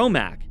Ed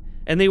Romack,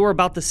 and they were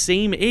about the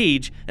same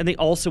age, and they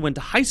also went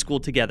to high school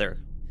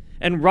together.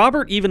 And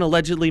Robert even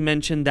allegedly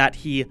mentioned that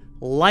he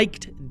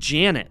liked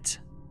Janet,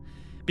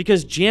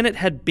 because Janet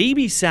had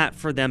babysat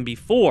for them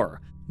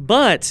before.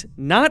 But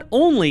not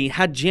only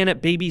had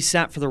Janet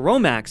babysat for the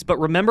Romax, but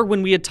remember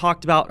when we had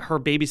talked about her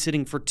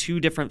babysitting for 2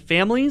 different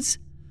families?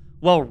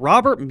 Well,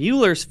 Robert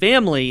Mueller's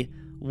family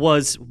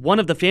was one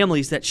of the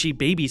families that she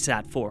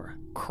babysat for.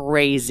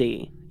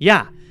 Crazy.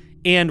 Yeah,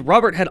 and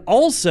Robert had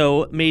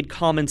also made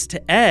comments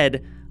to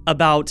Ed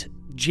about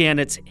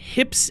Janet's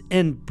hips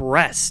and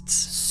breasts.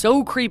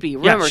 So creepy.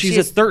 Remember, yeah, she's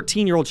a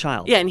 13-year-old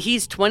child. Yeah, and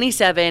he's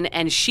 27,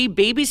 and she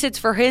babysits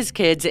for his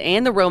kids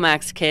and the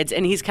Romax kids,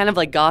 and he's kind of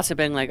like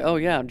gossiping, like, oh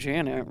yeah,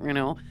 Janet, you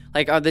know,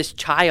 like, this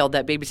child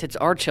that babysits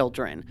our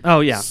children. Oh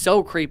yeah.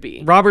 So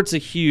creepy. Robert's a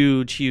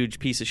huge, huge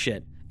piece of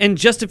shit. And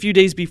just a few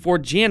days before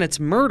Janet's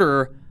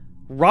murder,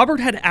 Robert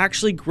had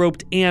actually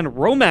groped Anne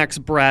Romack's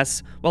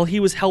breasts while he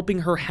was helping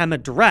her hem a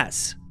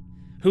dress,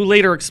 who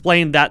later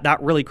explained that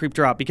that really creeped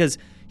her out because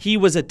he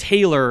was a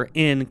tailor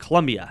in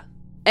Columbia.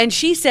 And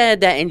she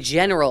said that in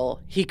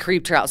general, he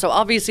creeped her out. So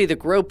obviously the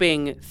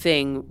groping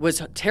thing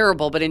was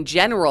terrible, but in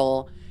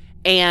general,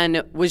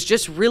 Anne was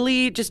just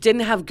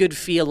didn't have good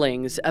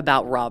feelings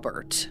about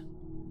Robert.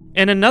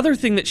 And another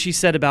thing that she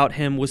said about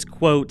him was,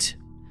 quote,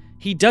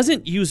 "He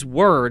doesn't use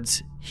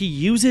words, he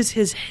uses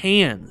his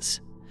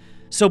hands."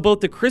 So both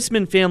the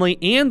Christman family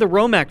and the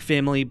Romack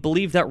family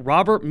believe that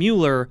Robert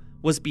Mueller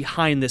was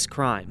behind this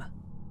crime.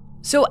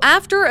 So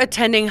after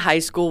attending high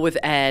school with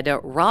Ed,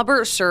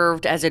 Robert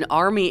served as an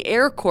Army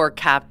Air Corps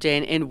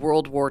captain in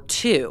World War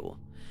II.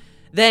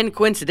 Then,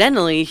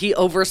 coincidentally, he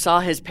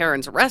oversaw his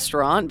parents'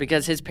 restaurant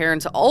because his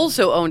parents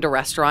also owned a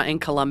restaurant in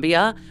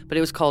Columbia, but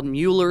it was called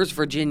Mueller's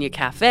Virginia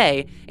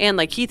Cafe. And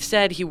like Keith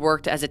said, he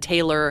worked as a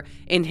tailor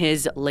in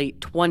his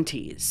late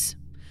 20s.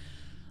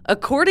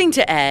 According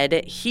to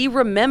Ed, he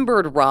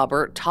remembered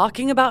Robert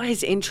talking about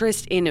his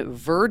interest in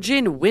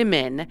virgin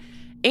women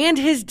and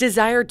his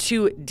desire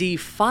to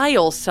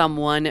defile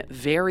someone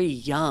very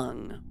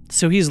young.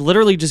 So he's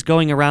literally just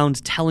going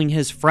around telling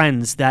his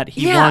friends that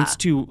he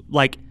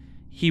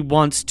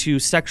wants to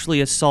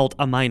sexually assault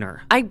a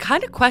minor. I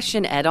kind of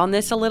question Ed on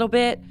this a little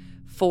bit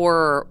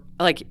for,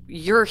 like,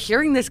 you're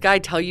hearing this guy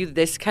tell you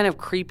this kind of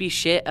creepy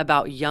shit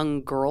about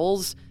young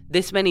girls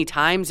this many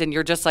times, and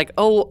you're just like,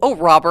 oh,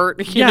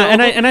 Robert. You know?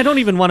 and I don't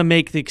even want to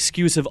make the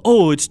excuse of,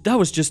 that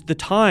was just the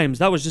times,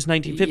 that was just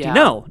 1950. Yeah.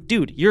 No,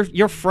 dude,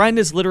 your friend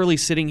is literally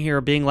sitting here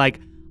being like,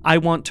 I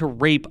want to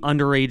rape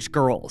underage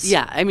girls.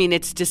 Yeah, I mean,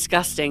 it's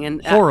disgusting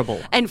and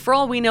horrible. And for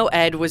all we know,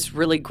 Ed was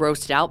really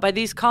grossed out by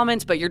these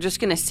comments, but you're just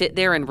going to sit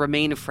there and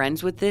remain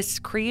friends with this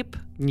creep?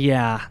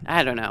 Yeah.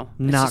 I don't know.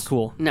 Not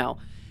cool. No.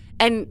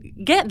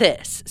 And get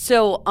this.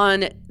 So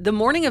on the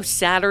morning of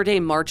Saturday,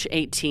 March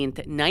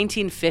 18th,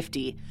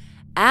 1950,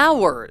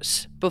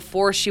 hours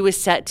before she was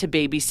set to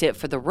babysit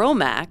for the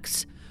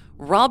Romacks,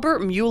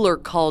 Robert Mueller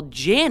called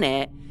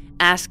Janet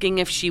asking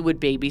if she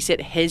would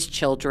babysit his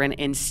children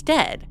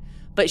instead.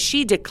 But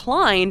she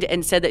declined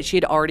and said that she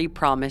had already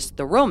promised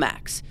the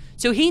Romacks.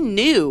 So he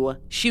knew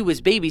she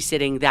was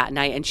babysitting that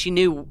night, and he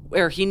knew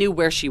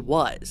where she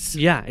was.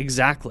 Yeah,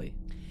 exactly.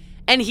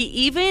 And he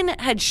even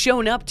had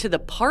shown up to the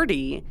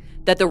party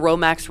that the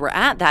Romacks were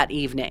at that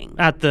evening.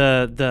 At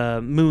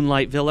the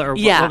Moonlight Villa, or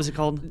what was it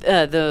called?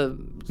 The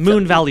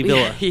Moon Valley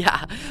Villa.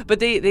 Yeah, but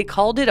they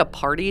called it a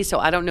party, so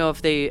I don't know if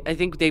I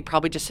think they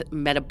probably just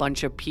met a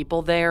bunch of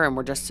people there and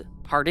were just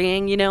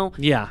partying, you know?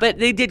 Yeah. But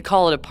they did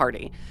call it a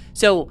party.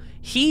 So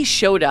he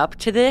showed up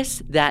to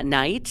this that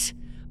night,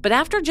 but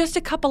after just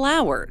a couple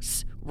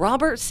hours,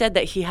 Robert said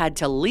that he had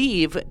to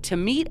leave to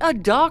meet a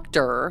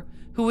doctor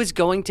who was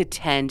going to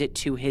tend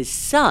to his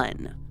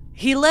son.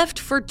 He left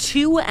for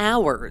 2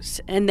 hours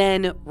and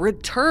then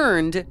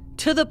returned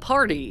to the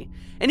party.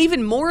 And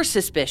even more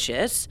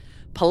suspicious,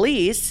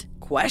 police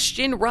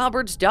questioned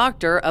Robert's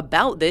doctor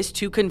about this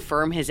to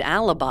confirm his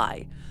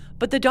alibi.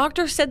 But the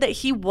doctor said that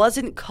he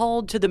wasn't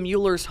called to the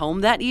Muellers'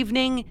 home that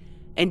evening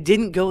and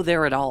didn't go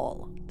there at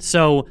all.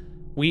 So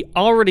we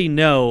already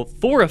know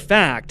for a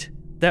fact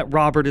that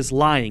Robert is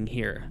lying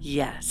here.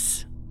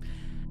 Yes.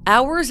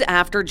 Hours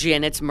after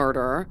Janet's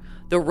murder,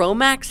 the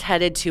Romacks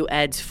headed to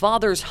Ed's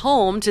father's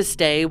home to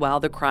stay while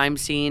the crime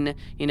scene,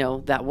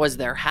 that was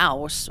their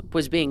house,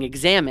 was being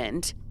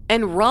examined.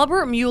 And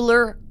Robert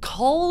Mueller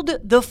called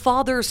the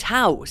father's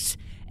house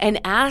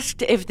and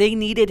asked if they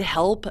needed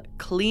help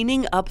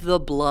cleaning up the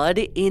blood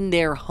in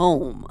their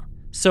home.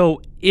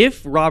 So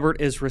if Robert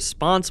is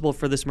responsible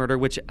for this murder,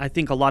 which I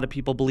think a lot of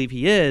people believe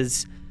he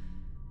is,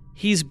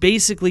 he's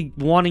basically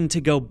wanting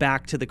to go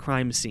back to the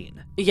crime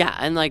scene. Yeah,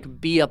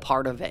 and be a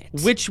part of it.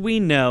 Which we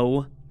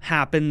know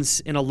happens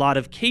in a lot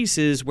of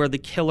cases where the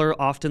killer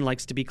often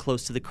likes to be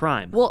close to the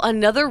crime. Well,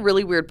 another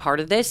really weird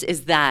part of this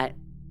is that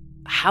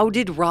how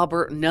did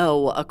Robert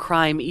know a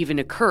crime even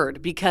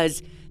occurred?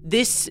 Because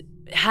this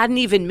hadn't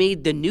even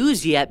made the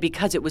news yet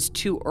because it was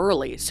too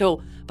early.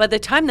 So by the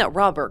time that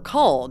Robert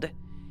called,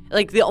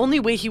 the only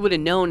way he would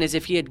have known is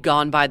if he had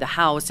gone by the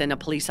house and a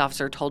police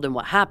officer told him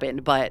what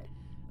happened. But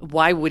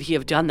why would he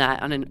have done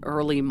that on an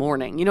early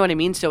morning? You know what I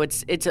mean? So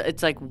it's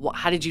like,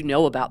 how did you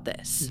know about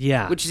this?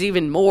 Yeah. Which is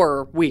even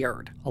more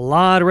weird. A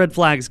lot of red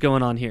flags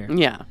going on here.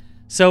 Yeah.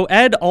 So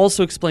Ed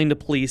also explained to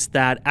police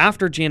that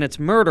after Janet's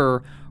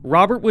murder,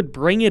 Robert would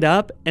bring it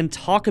up and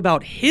talk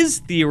about his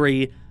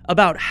theory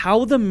about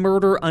how the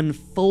murder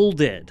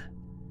unfolded,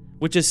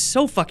 which is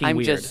so fucking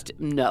weird.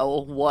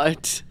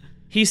 What?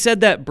 He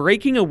said that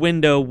breaking a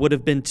window would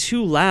have been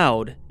too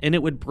loud and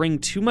it would bring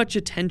too much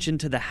attention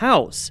to the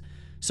house.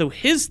 So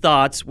his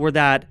thoughts were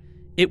that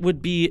it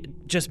would be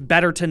just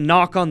better to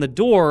knock on the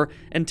door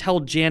and tell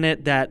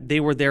Janet that they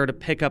were there to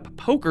pick up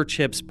poker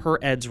chips per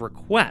Ed's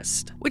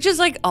request. Which is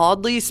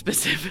oddly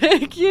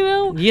specific,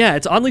 Yeah,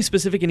 it's oddly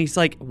specific, and he's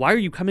like, why are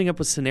you coming up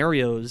with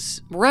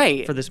scenarios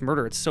right for this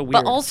murder? It's so weird.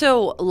 But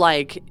also,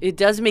 it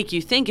does make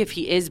you think if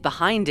he is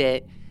behind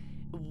it,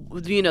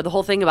 the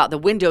whole thing about the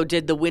window,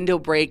 did the window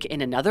break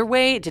in another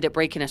way? Did it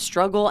break in a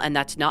struggle and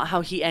that's not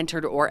how he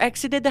entered or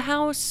exited the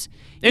house?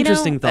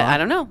 Interesting thought. I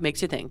don't know.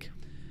 Makes you think.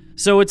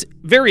 So it's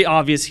very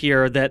obvious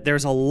here that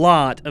there's a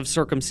lot of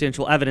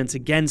circumstantial evidence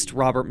against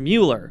Robert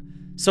Mueller.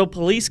 So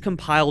police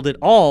compiled it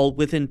all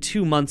within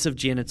 2 months of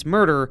Janet's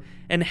murder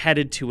and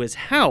headed to his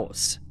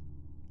house.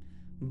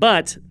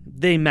 But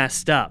they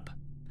messed up.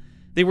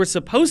 They were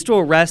supposed to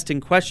arrest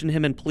and question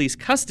him in police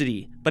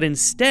custody, but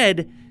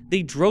instead,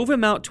 they drove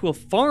him out to a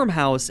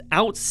farmhouse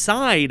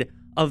outside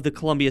of the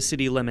Columbia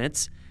city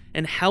limits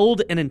and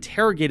held and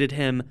interrogated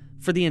him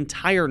for the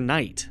entire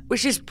night.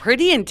 Which is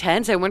pretty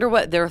intense. I wonder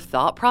what their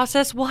thought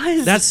process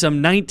was. That's some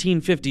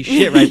 1950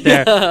 shit right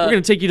there. We're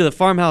going to take you to the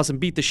farmhouse and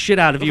beat the shit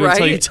out of you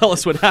until you tell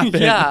us what happened.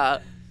 Yeah.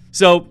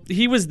 So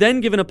he was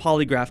then given a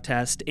polygraph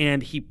test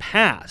and he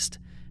passed.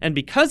 And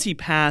because he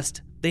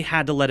passed, they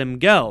had to let him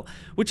go,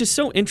 which is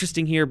so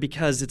interesting here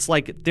because it's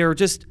like they're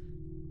just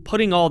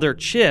putting all their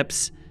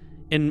chips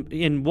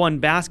in one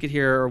basket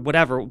here or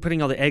whatever,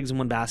 putting all the eggs in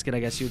one basket, I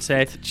guess you would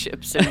say. The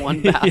chips in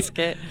one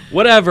basket.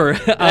 Whatever.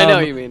 I know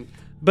what you mean.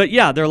 But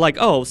yeah, they're like,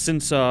 oh,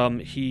 since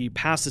he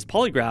passed his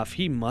polygraph,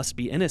 he must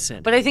be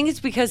innocent. But I think it's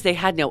because they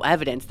had no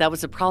evidence. That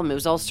was the problem. It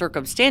was all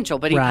circumstantial.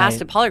 But he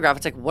passed a polygraph.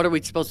 It's like, what are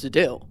we supposed to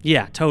do?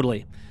 Yeah,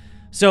 totally.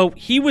 So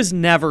he was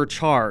never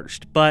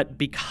charged, but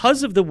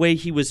because of the way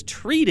he was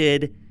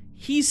treated,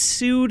 he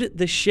sued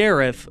the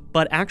sheriff,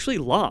 but actually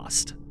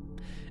lost.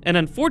 And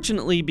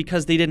unfortunately,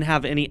 because they didn't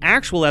have any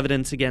actual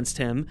evidence against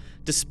him,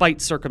 despite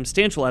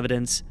circumstantial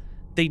evidence,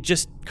 they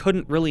just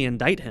couldn't really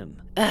indict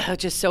him.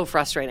 Just so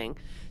frustrating.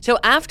 So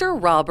after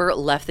Robert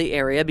left the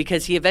area,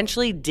 because he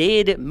eventually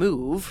did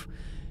move,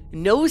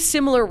 no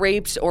similar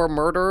rapes or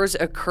murders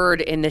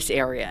occurred in this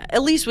area,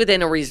 at least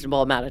within a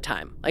reasonable amount of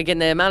time. Again,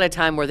 the amount of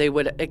time where they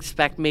would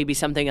expect maybe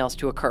something else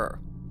to occur.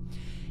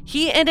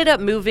 He ended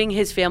up moving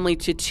his family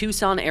to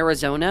Tucson,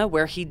 Arizona,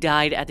 where he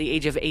died at the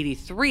age of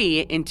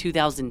 83 in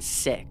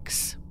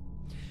 2006.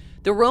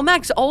 The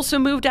Romacks also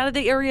moved out of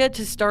the area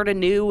to start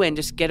anew and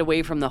just get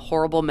away from the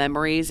horrible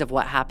memories of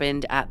what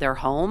happened at their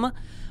home,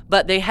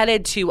 but they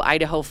headed to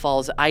Idaho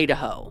Falls,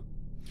 Idaho.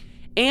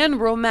 Anne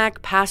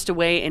Romack passed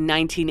away in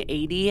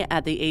 1980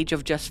 at the age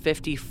of just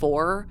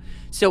 54,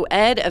 so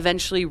Ed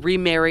eventually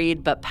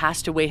remarried but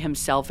passed away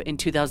himself in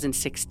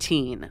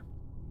 2016.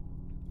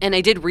 And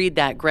I did read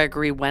that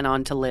Gregory went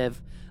on to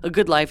live a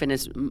good life and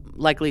is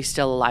likely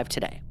still alive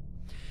today.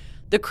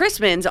 The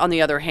Christmans, on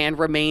the other hand,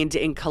 remained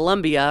in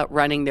Columbia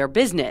running their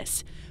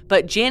business.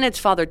 But Janet's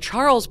father,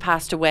 Charles,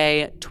 passed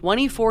away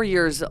 24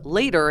 years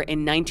later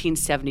in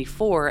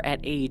 1974 at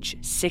age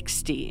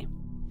 60.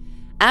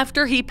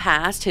 After he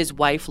passed, his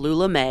wife,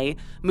 Lula May,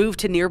 moved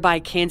to nearby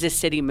Kansas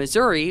City,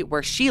 Missouri,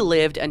 where she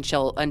lived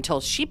until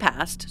she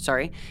passed,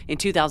 in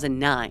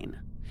 2009.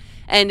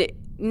 And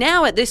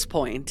now, at this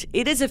point,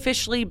 it has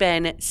officially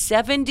been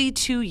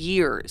 72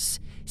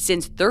 years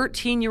since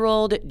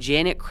 13-year-old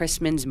Janet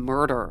Christman's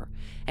murder,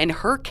 and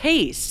her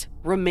case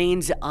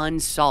remains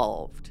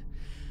unsolved.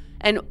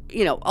 And,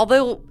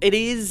 although it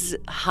is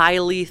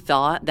highly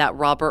thought that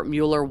Robert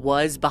Mueller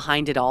was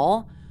behind it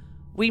all,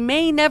 we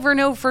may never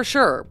know for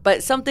sure.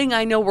 But something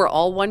I know we're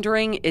all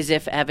wondering is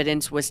if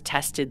evidence was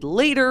tested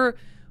later,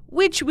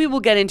 which we will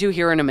get into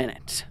here in a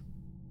minute.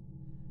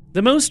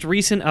 The most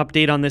recent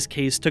update on this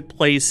case took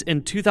place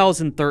in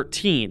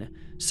 2013,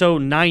 so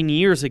 9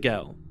 years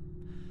ago.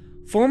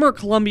 Former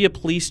Columbia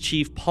Police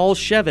Chief Paul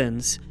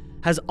Chevins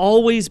has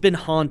always been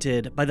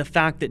haunted by the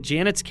fact that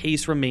Janet's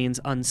case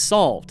remains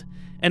unsolved,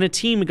 and a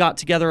team got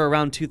together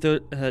around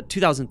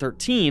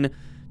 2013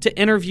 to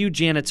interview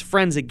Janet's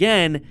friends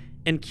again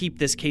and keep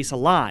this case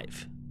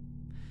alive.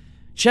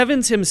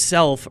 Chevins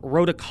himself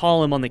wrote a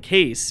column on the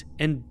case,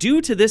 and due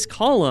to this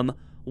column,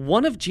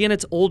 one of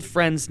Janet's old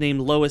friends named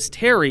Lois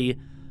Terry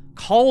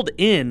called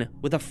in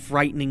with a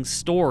frightening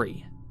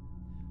story.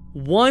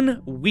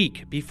 1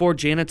 week before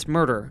Janet's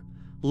murder,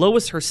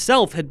 Lois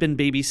herself had been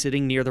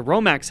babysitting near the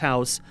Romacks'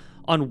 house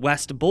on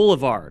West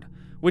Boulevard,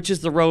 which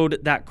is the road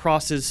that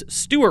crosses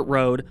Stewart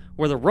Road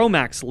where the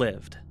Romacks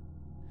lived.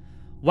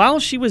 While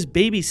she was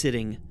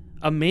babysitting,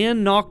 a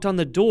man knocked on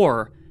the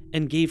door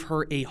and gave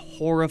her a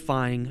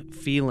horrifying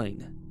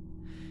feeling.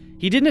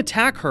 He didn't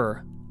attack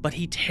her, but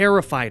he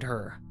terrified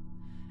her.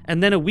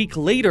 And then a week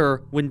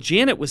later, when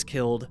Janet was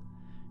killed,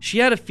 she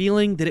had a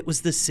feeling that it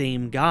was the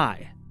same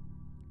guy.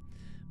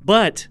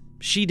 But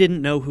she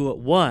didn't know who it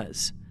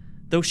was,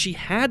 though she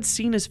had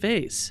seen his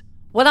face.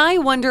 What I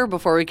wonder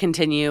before we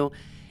continue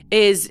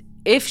is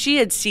if she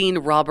had seen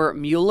Robert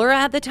Mueller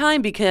at the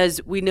time,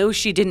 because we know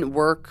she didn't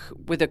work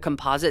with a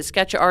composite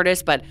sketch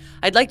artist, but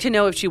I'd like to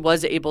know if she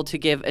was able to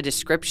give a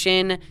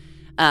description.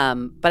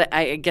 But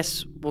I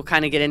guess we'll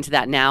kind of get into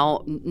that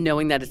now,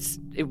 knowing that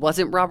it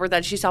wasn't Robert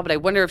that she saw, but I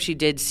wonder if she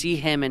did see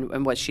him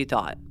and what she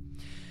thought.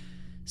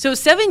 So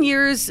 7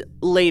 years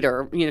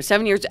later,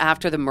 7 years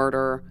after the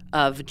murder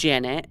of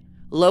Janet,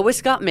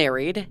 Lois got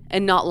married,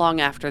 and not long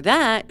after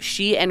that,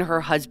 she and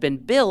her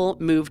husband Bill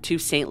moved to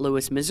St.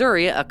 Louis,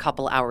 Missouri, a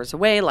couple hours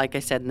away, like I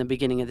said in the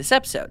beginning of this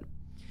episode.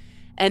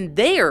 And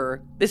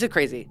there, this is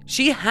crazy,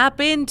 she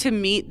happened to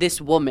meet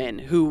this woman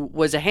who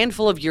was a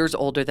handful of years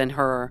older than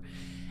her.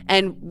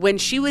 And when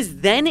she was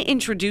then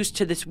introduced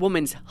to this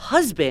woman's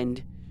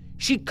husband,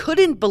 She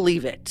couldn't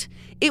believe it.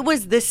 It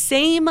was the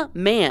same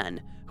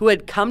man who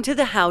had come to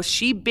the house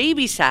she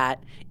babysat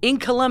in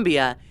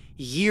Columbia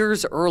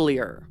years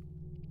earlier.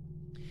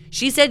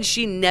 She said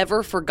she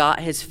never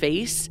forgot his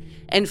face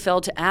and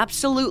felt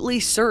absolutely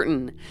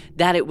certain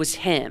that it was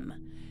him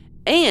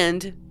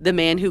and the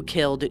man who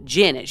killed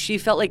Janet. She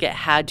felt like it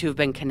had to have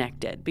been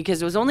connected because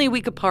it was only a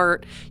week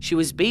apart. She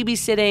was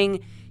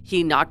babysitting.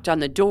 He knocked on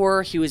the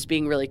door. He was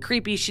being really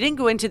creepy. She didn't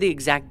go into the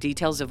exact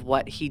details of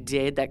what he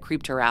did that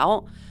creeped her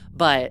out,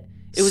 but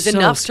it was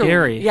enough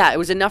scary. It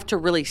was enough to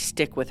really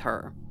stick with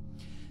her.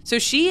 So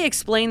she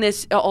explained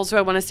this. Also,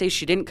 I want to say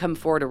she didn't come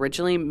forward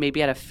originally,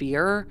 maybe out of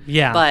fear.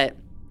 Yeah. But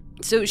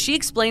so she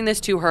explained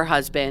this to her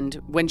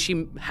husband when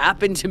she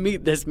happened to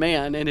meet this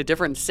man in a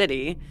different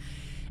city.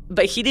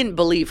 But he didn't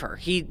believe her.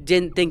 He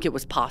didn't think it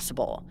was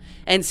possible.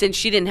 And since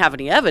she didn't have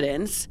any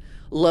evidence,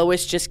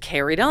 Lois just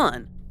carried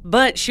on.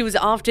 But she was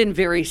often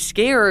very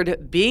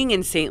scared being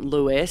in St.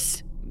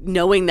 Louis,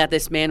 knowing that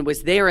this man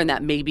was there and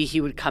that maybe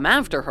he would come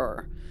after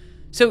her.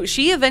 So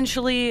she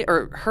eventually,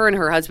 or her and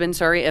her husband,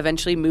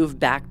 eventually moved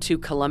back to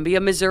Columbia,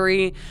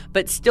 Missouri,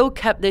 but still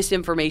kept this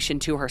information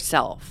to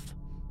herself.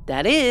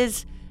 That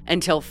is,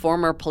 until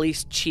former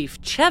police chief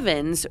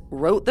Chevins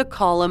wrote the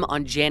column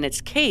on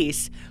Janet's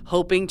case,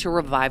 hoping to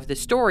revive the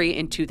story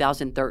in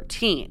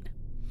 2013.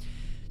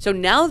 So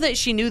now that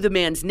she knew the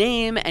man's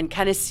name and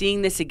kind of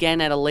seeing this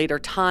again at a later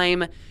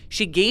time,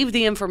 she gave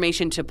the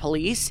information to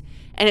police,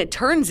 and it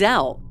turns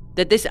out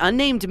that this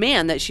unnamed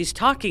man that she's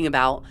talking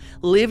about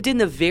lived in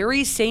the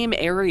very same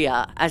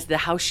area as the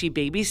house she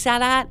babysat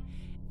at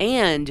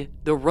and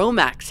the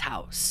Romax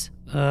house.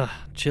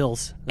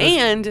 Chills.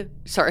 And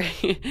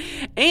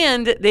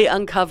they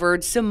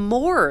uncovered some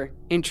more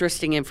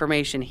interesting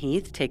information.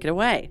 Heath, take it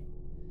away.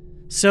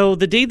 So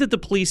the day that the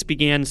police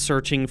began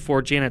searching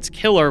for Janet's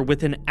killer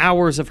within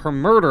hours of her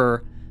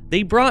murder,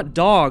 they brought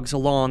dogs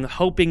along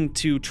hoping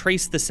to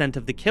trace the scent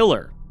of the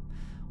killer.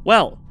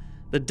 Well,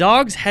 the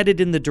dogs headed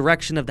in the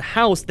direction of the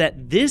house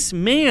that this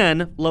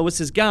man,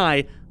 Lois's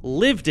guy,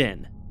 lived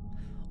in,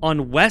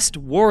 on West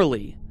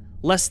Worley,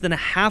 less than a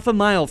half a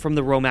mile from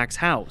the Romax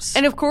house.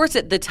 And of course,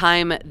 at the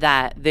time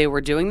that they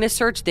were doing this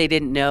search, they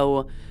didn't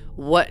know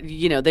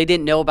they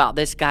didn't know about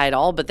this guy at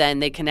all, but then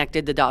they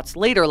connected the dots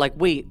later, like,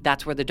 wait,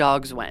 that's where the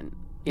dogs went.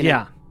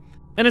 Yeah.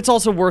 And it's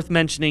also worth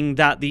mentioning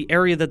that the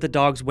area that the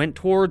dogs went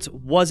towards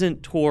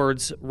wasn't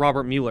towards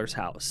Robert Mueller's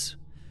house,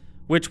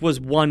 which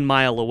was 1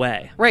 mile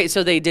away. Right,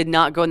 so they did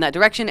not go in that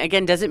direction.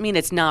 Again, doesn't mean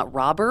it's not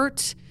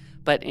Robert,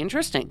 but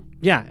interesting.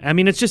 Yeah, I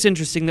mean, it's just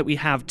interesting that we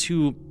have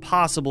two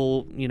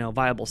possible,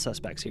 viable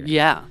suspects here.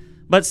 Yeah.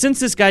 But since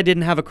this guy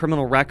didn't have a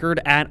criminal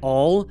record at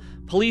all,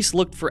 police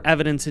looked for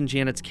evidence in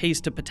Janet's case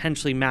to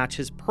potentially match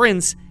his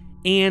prints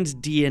and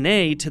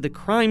DNA to the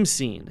crime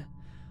scene.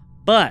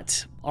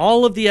 But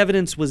all of the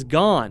evidence was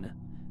gone.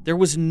 There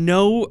was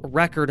no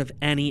record of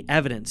any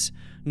evidence.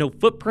 No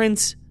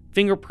footprints,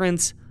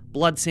 fingerprints,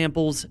 blood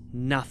samples,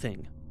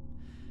 nothing.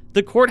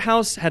 The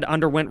courthouse had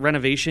underwent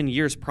renovation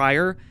years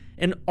prior,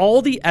 and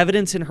all the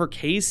evidence in her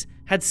case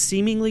had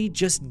seemingly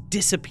just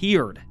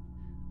disappeared.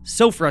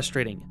 So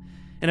frustrating.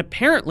 And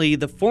apparently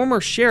the former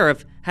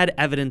sheriff had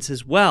evidence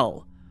as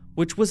well,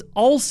 which was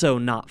also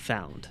not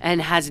found. And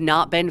has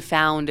not been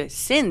found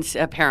since,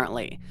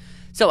 apparently.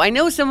 So I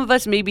know some of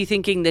us may be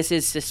thinking this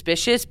is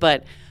suspicious,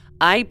 but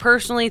I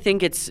personally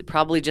think it's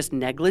probably just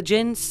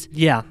negligence.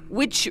 Yeah.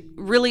 Which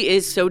really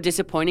is so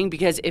disappointing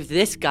because if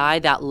this guy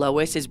that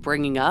Lois is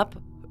bringing up,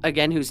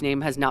 again, whose name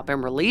has not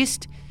been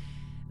released,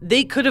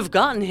 they could have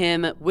gotten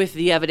him with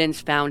the evidence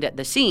found at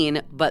the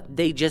scene, but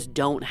they just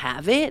don't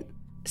have it.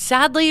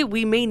 Sadly,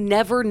 we may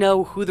never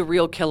know who the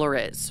real killer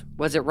is.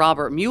 Was it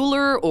Robert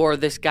Mueller or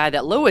this guy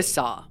that Lois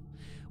saw?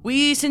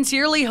 We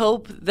sincerely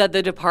hope that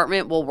the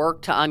department will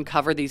work to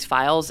uncover these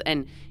files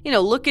and,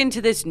 look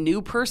into this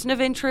new person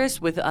of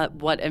interest with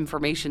what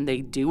information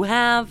they do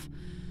have.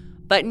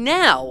 But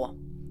now,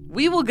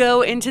 we will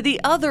go into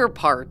the other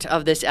part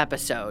of this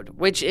episode,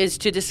 which is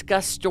to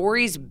discuss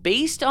stories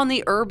based on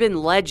the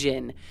urban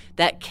legend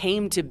that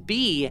came to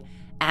be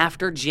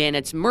after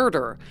Janet's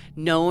murder,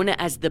 known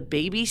as the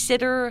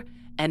babysitter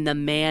and the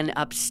man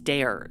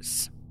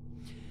upstairs.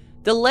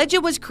 The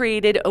legend was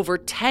created over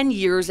 10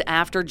 years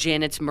after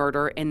Janet's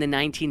murder in the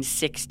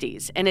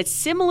 1960s, and it's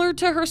similar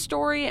to her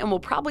story and will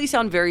probably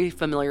sound very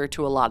familiar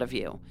to a lot of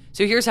you.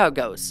 So here's how it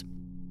goes.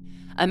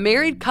 A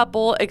married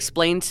couple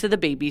explains to the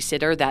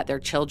babysitter that their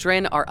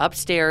children are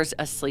upstairs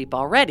asleep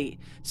already,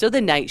 so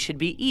the night should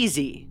be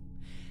easy.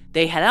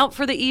 They head out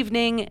for the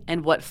evening,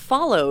 and what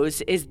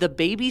follows is the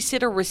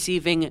babysitter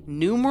receiving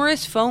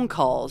numerous phone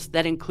calls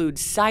that include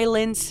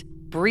silence,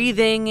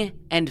 breathing,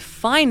 and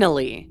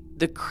finally,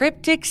 the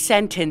cryptic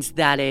sentence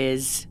that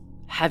is,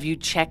 "Have you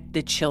checked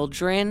the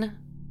children?"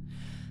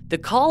 The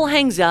call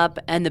hangs up,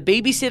 and the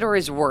babysitter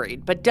is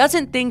worried, but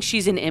doesn't think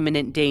she's in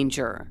imminent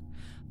danger.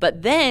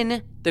 But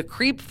then, the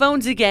creep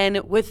phones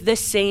again with the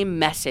same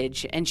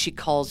message, and she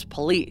calls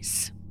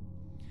police.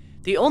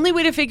 The only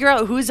way to figure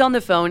out who's on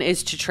the phone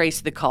is to trace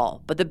the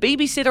call, but the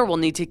babysitter will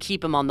need to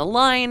keep him on the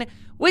line,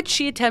 which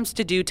she attempts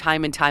to do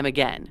time and time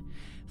again.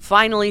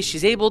 Finally,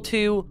 she's able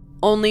to,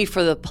 only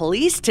for the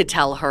police to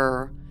tell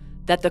her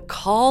that the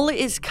call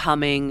is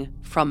coming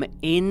from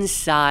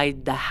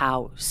inside the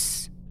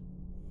house.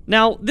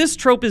 Now, this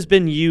trope has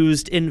been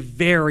used in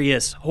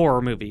various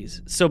horror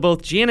movies, so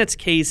both Janet's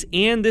case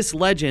and this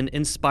legend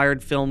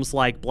inspired films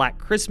like Black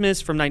Christmas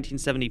from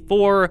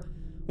 1974,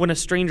 When a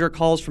Stranger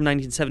Calls from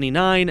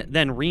 1979,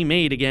 then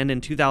remade again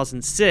in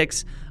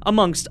 2006,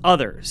 amongst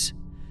others.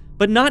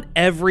 But not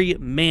every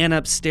man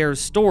upstairs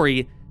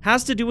story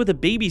has to do with a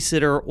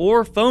babysitter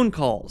or phone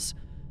calls.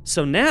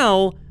 So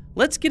now,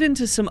 let's get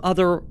into some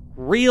other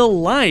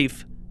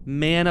real-life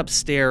man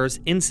upstairs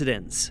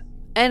incidents.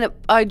 And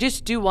I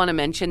just do want to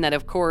mention that,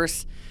 of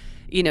course,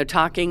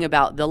 talking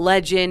about the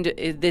legend,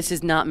 this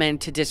is not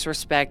meant to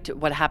disrespect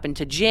what happened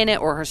to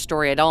Janet or her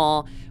story at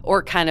all,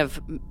 or kind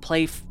of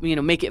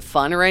make it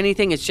fun or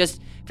anything. It's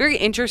just very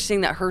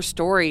interesting that her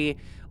story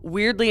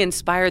weirdly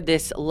inspired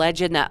this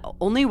legend that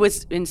only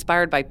was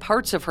inspired by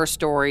parts of her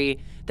story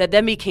that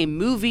then became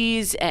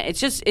movies.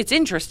 It's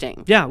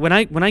interesting. Yeah, when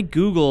I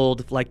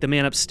Googled like the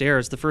man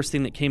upstairs, the first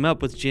thing that came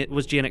up was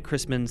Janet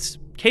Christman's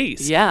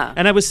case. Yeah.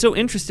 And I was so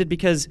interested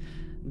because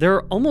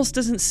there almost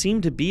doesn't seem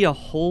to be a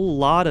whole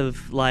lot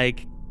of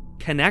like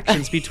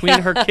connections between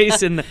her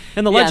case and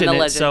the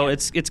legend. So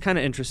it's kind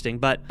of interesting.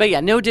 But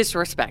yeah, no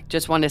disrespect.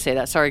 Just wanted to say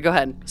that. Sorry, go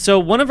ahead. So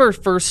one of our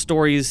first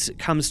stories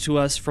comes to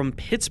us from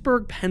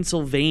Pittsburgh,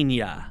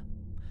 Pennsylvania.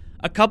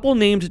 A couple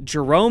named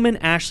Jerome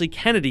and Ashley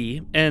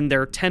Kennedy and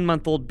their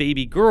 10-month-old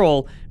baby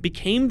girl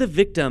became the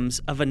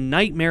victims of a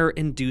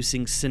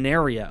nightmare-inducing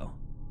scenario.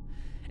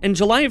 In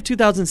July of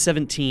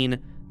 2017,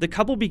 the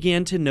couple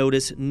began to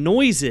notice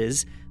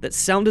noises that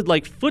sounded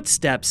like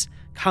footsteps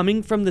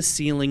coming from the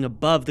ceiling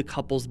above the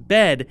couple's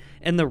bed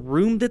and the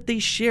room that they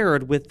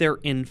shared with their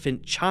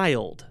infant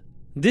child.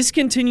 This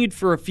continued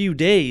for a few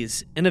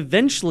days, and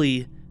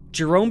eventually,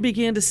 Jerome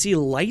began to see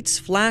lights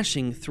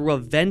flashing through a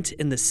vent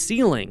in the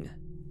ceiling.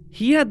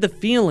 He had the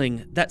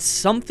feeling that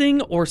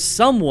something or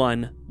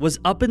someone was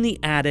up in the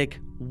attic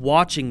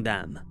watching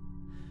them.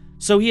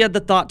 So he had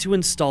the thought to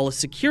install a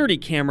security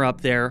camera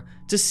up there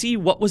to see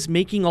what was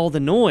making all the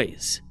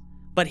noise.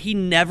 But he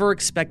never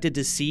expected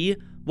to see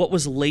what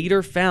was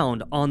later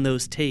found on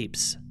those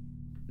tapes.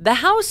 The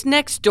house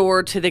next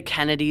door to the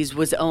Kennedys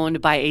was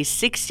owned by a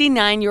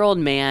 69-year-old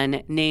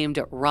man named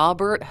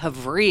Robert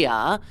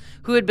Havria,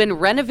 who had been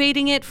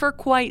renovating it for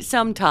quite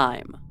some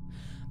time.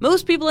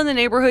 Most people in the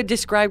neighborhood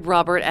described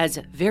Robert as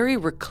very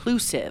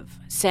reclusive,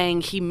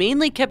 saying he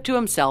mainly kept to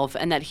himself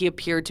and that he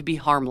appeared to be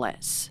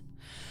harmless.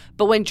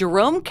 But when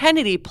Jerome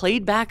Kennedy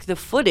played back the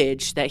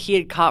footage that he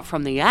had caught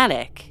from the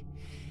attic,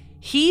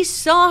 he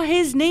saw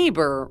his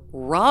neighbor,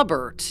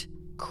 Robert,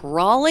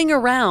 crawling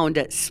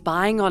around,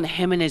 spying on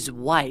him and his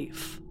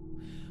wife.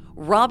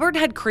 Robert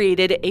had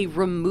created a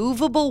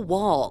removable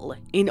wall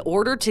in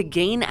order to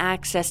gain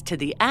access to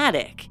the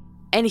attic,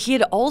 and he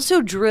had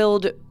also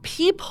drilled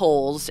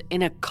peepholes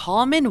in a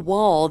common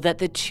wall that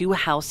the two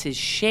houses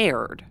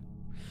shared.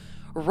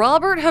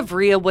 Robert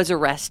Havria was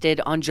arrested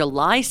on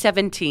July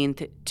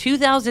 17th,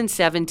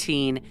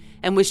 2017,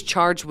 and was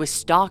charged with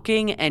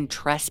stalking and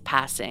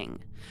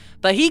trespassing.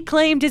 But he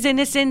claimed his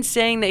innocence,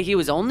 saying that he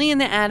was only in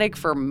the attic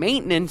for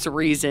maintenance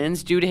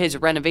reasons due to his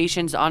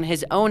renovations on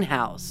his own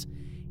house.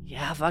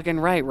 Yeah, fucking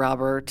right,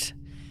 Robert.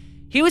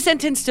 He was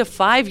sentenced to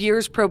 5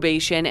 years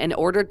probation and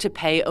ordered to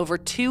pay over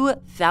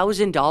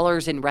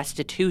 $2,000 in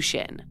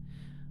restitution.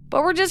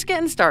 But we're just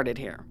getting started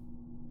here.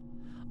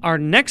 Our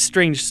next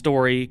strange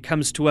story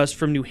comes to us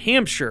from New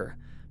Hampshire,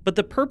 but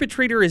the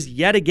perpetrator is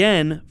yet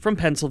again from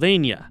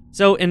Pennsylvania.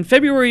 So in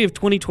February of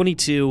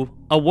 2022,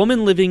 a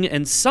woman living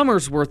in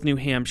Somersworth, New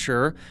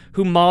Hampshire,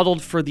 who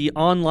modeled for the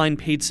online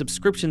paid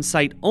subscription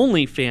site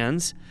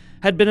OnlyFans,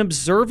 had been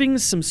observing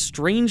some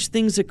strange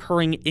things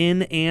occurring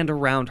in and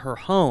around her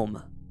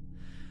home.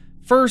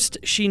 First,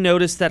 she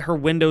noticed that her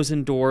windows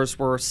and doors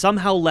were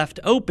somehow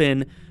left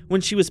open when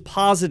she was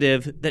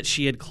positive that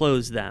she had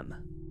closed them.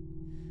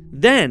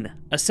 Then,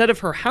 a set of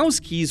her house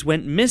keys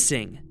went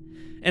missing,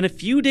 and a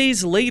few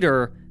days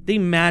later, they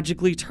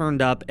magically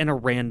turned up in a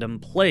random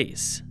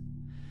place.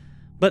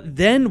 But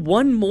then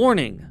one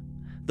morning,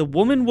 the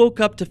woman woke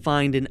up to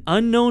find an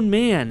unknown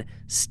man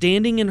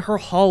standing in her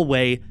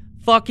hallway,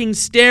 fucking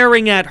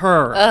staring at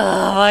her.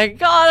 Oh my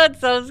God,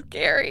 that's so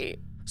scary.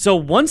 So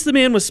once the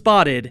man was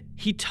spotted,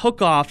 he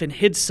took off and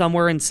hid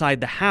somewhere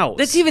inside the house.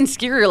 That's even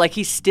scarier, like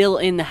he's still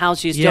in the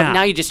house.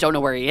 Now you just don't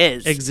know where he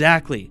is.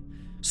 Exactly.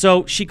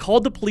 So she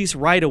called the police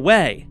right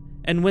away,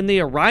 and when they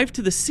arrived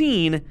to the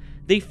scene,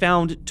 they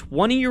found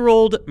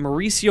 20-year-old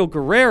Mauricio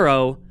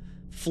Guerrero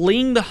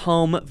fleeing the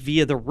home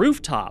via the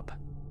rooftop.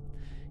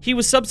 He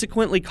was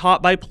subsequently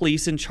caught by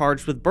police and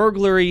charged with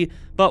burglary,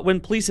 but when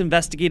police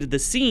investigated the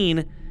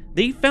scene,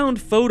 they found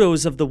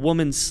photos of the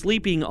woman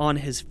sleeping on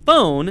his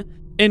phone,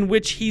 in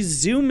which he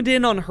zoomed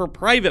in on her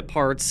private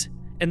parts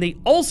And they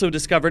also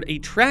discovered a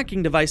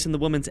tracking device in the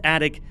woman's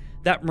attic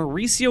that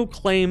Mauricio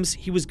claims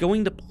he was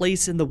going to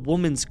place in the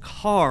woman's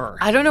car.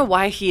 I don't know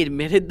why he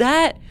admitted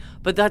that,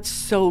 but that's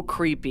so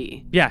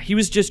creepy. Yeah, he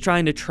was just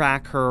trying to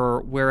track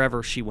her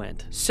wherever she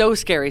went. So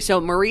scary.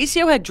 So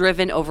Mauricio had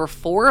driven over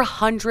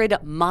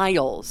 400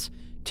 miles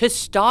to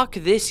stalk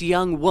this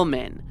young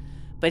woman.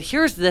 But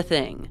here's the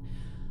thing.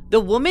 The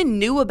woman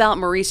knew about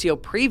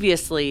Mauricio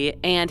previously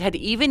and had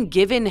even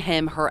given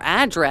him her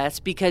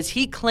address because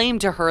he claimed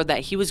to her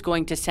that he was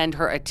going to send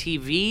her a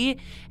TV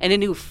and a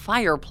new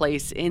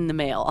fireplace in the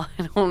mail.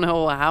 I don't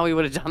know how he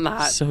would have done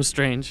that. So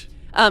strange.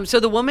 So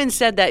the woman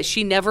said that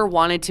she never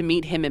wanted to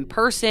meet him in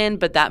person,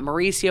 but that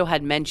Mauricio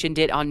had mentioned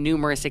it on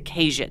numerous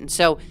occasions.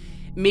 So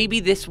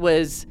maybe this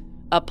was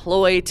a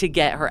ploy to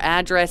get her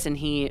address and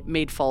he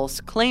made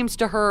false claims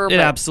to her. It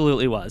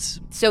absolutely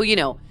was. So,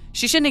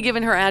 she shouldn't have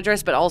given her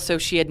address, but also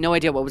she had no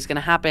idea what was going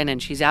to happen,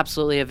 and she's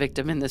absolutely a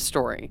victim in this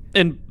story.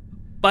 And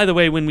by the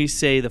way, when we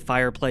say the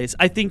fireplace,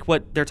 I think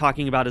what they're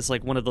talking about is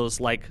like one of those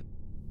like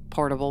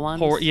portable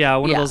ones?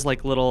 One of those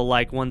like little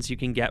like ones you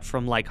can get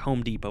from like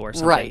Home Depot or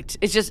something. Right.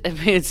 It's just,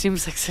 it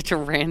seems like such a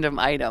random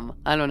item.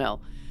 I don't know.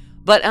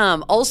 But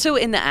also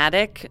in the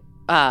attic,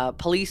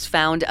 police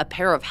found a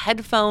pair of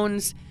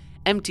headphones,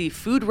 empty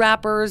food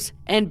wrappers,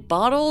 and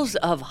bottles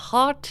of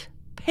hot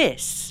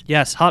piss.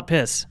 Yes, hot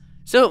piss.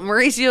 So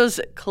Mauricio's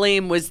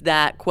claim was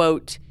that,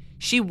 quote,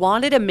 she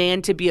wanted a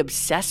man to be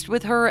obsessed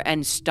with her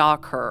and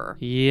stalk her.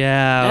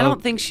 Yeah. I don't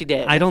think she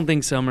did. I don't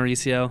think so,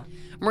 Mauricio.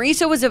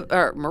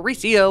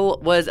 Mauricio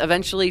was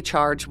eventually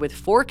charged with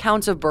 4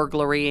 counts of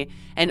burglary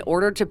and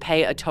ordered to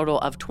pay a total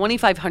of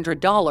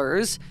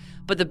 $2,500.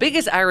 But the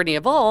biggest irony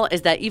of all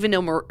is that even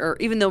though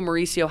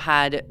Mauricio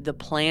had the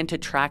plan to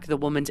track the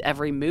woman's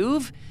every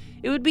move,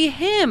 it would be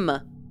him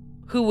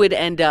who would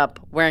end up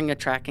wearing a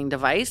tracking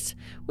device,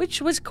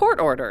 which was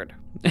court-ordered.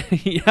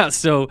 Yeah,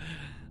 so,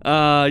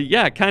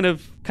 kind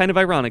of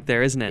ironic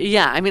there, isn't it?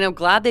 Yeah, I mean, I'm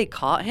glad they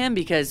caught him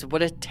because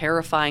what a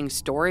terrifying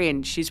story,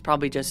 and she's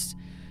probably just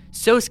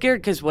so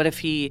scared because what if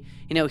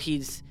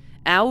he's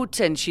out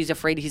and she's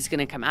afraid he's going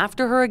to come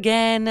after her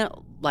again?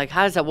 Like,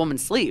 how does that woman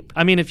sleep?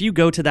 I mean, if you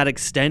go to that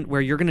extent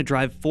where you're going to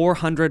drive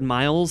 400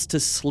 miles to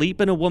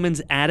sleep in a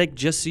woman's attic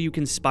just so you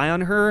can spy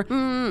on her.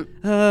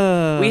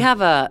 We have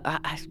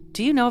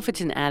do you know if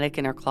it's an attic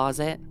in our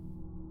closet?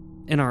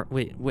 In our,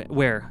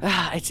 where?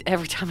 It's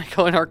every time I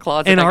go in our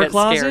closet, in I our get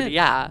closet? Scared.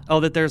 Yeah. Oh,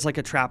 that there's like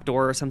a trap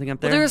door or something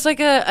up there? Well, there's like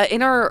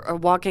in our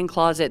walk-in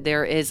closet,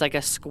 there is like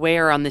a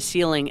square on the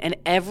ceiling, and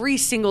every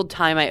single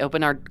time I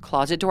open our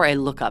closet door, I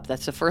look up.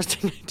 That's the first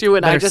thing I do,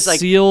 and I just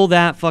seal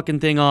that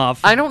fucking thing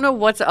off. I don't know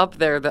what's up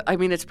there. I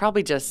mean, it's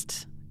probably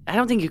just, I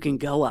don't think you can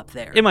go up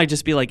there. It might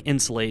just be like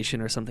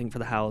insulation or something for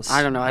the house.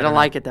 I don't know. I don't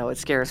like it though. It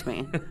scares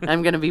me.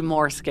 I'm going to be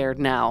more scared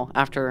now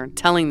after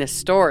telling this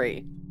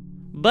story.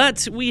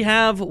 But we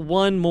have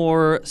one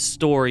more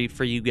story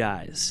for you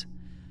guys.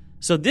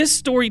 So this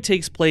story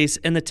takes place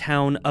in the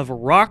town of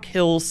Rock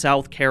Hill,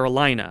 South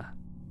Carolina.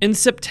 In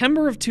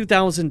September of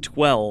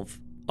 2012,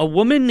 a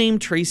woman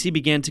named Tracy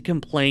began to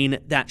complain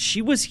that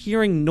she was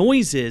hearing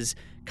noises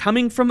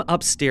coming from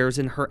upstairs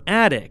in her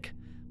attic,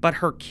 but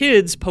her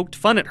kids poked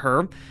fun at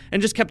her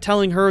and just kept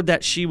telling her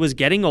that she was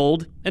getting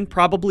old and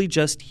probably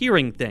just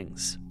hearing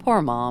things.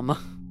 Poor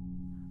mom.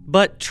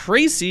 But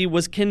Tracy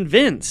was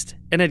convinced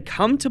and had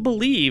come to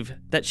believe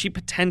that she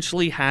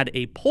potentially had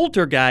a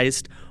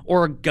poltergeist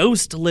or a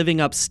ghost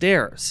living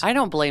upstairs. I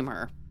don't blame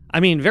her. I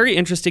mean, very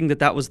interesting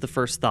that was the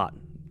first thought.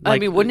 Like, I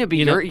mean, wouldn't it be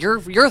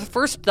your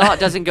first thought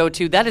doesn't go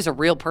to, that is a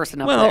real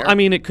person up there? Well, I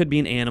mean, it could be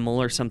an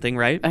animal or something,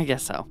 right? I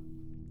guess so.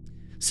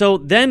 So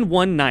then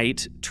one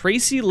night,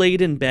 Tracy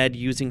laid in bed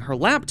using her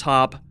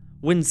laptop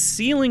when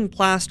ceiling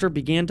plaster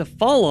began to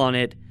fall on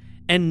it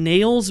and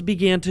nails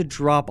began to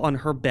drop on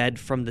her bed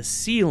from the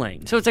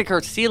ceiling. So it's like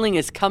her ceiling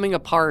is coming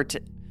apart.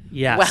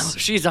 Yes. Wow,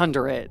 she's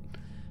under it.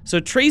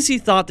 So Tracy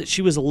thought that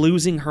she was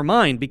losing her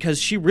mind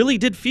because she really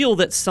did feel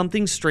that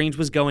something strange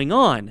was going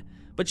on,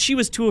 but she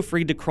was too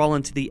afraid to crawl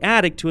into the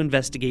attic to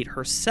investigate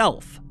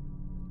herself.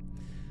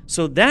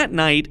 So that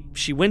night,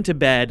 she went to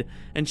bed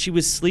and she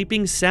was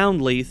sleeping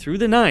soundly through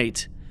the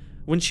night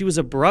when she was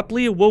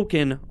abruptly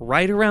awoken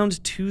right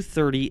around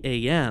 2:30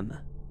 a.m.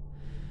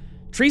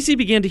 Tracy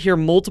began to hear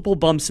multiple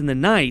bumps in the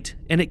night,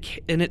 and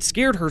it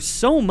scared her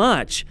so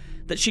much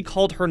that she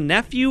called her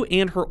nephew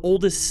and her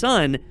oldest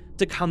son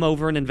to come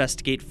over and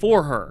investigate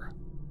for her.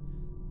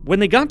 When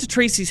they got to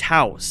Tracy's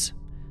house,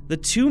 the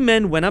 2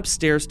 men went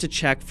upstairs to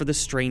check for the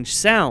strange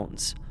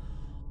sounds,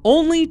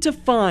 only to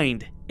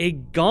find a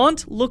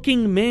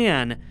gaunt-looking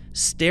man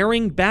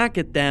staring back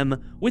at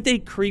them with a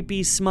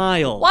creepy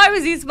smile. Why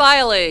was he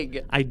smiling?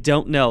 I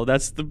don't know.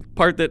 That's the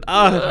part that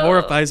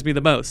horrifies me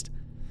the most.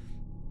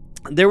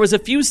 There was a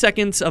few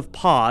seconds of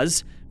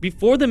pause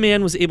before the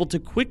man was able to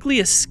quickly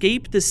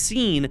escape the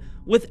scene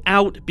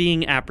without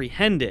being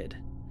apprehended.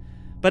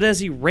 But as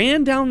he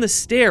ran down the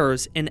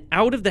stairs and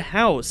out of the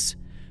house,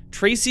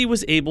 Tracy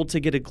was able to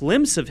get a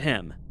glimpse of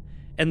him.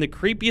 And the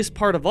creepiest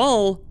part of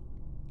all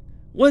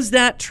was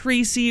that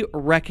Tracy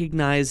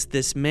recognized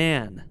this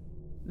man.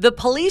 The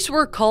police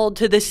were called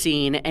to the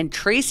scene, and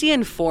Tracy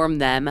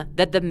informed them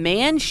that the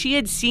man she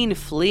had seen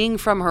fleeing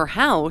from her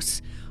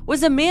house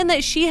was a man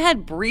that she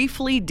had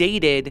briefly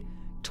dated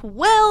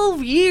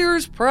 12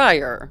 years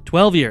prior.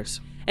 12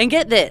 years. And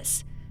get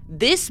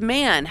this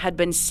man had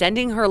been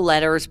sending her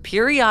letters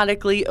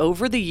periodically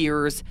over the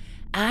years,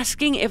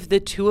 asking if the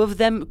two of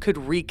them could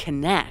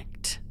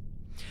reconnect.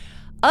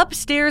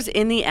 Upstairs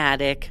in the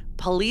attic,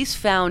 police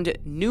found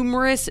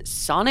numerous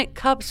Sonic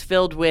cups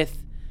filled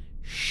with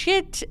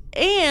shit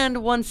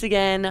and, once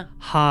again,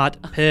 hot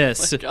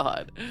piss. Oh my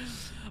God.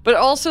 But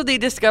also they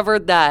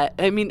discovered that,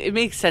 I mean, it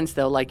makes sense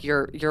though, like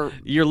you're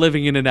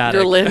living in an attic.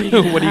 You're living in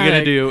an What are you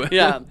going to do?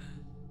 Yeah.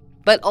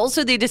 But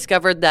also they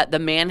discovered that the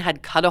man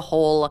had cut a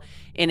hole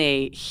in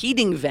a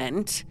heating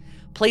vent,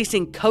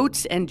 placing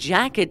coats and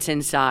jackets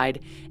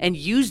inside, and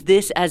used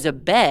this as a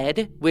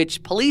bed,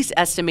 which police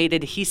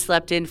estimated he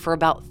slept in for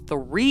about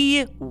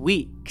 3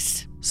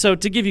 weeks. So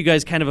to give you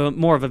guys kind of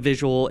more of a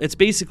visual, it's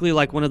basically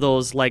like one of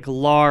those like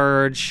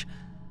large,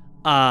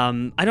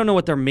 I don't know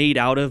what they're made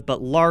out of,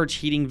 but large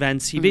heating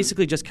vents. He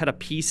basically just cut a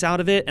piece out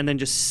of it and then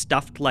just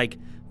stuffed like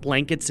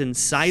blankets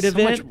inside of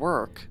it. So much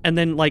work. And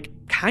then like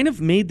kind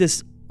of made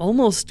this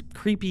almost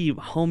creepy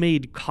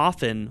homemade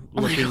coffin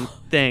looking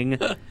thing.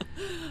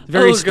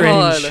 Very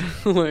strange. God.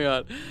 Oh my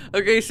God.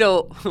 Okay,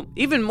 so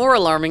even more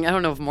alarming, I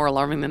don't know if more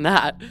alarming than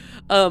that,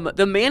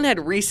 the man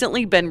had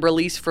recently been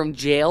released from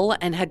jail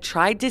and had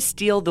tried to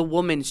steal the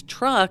woman's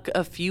truck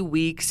a few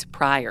weeks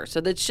prior.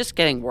 So that's just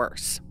getting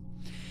worse.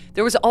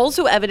 There was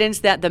also evidence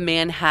that the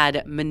man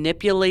had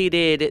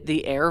manipulated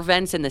the air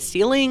vents in the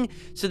ceiling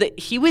so that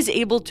he was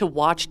able to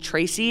watch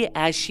Tracy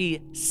as she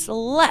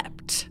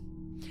slept.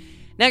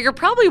 Now you're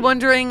probably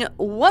wondering,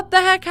 what the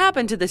heck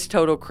happened to this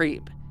total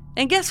creep?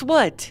 And guess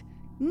what?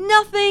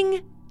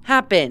 Nothing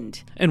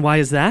happened. And why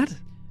is that?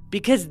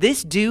 Because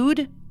this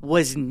dude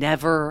was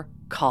never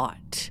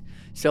caught.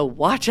 So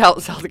watch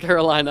out, South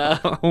Carolina.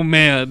 Oh,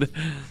 man.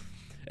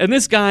 And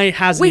this guy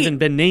hasn't even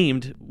been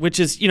named, which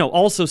is,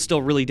 also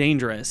still really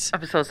dangerous.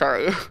 I'm so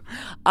sorry.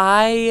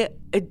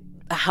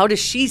 How does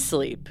she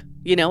sleep?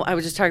 I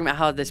was just talking about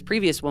how this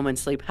previous woman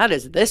sleep. How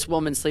does this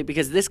woman sleep?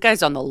 Because this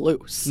guy's on the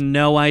loose.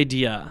 No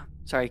idea.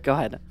 Sorry, go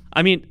ahead.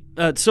 I mean,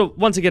 so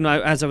once again,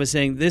 as I was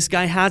saying, this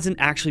guy hasn't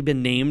actually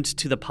been named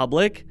to the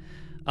public,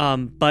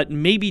 but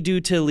maybe due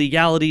to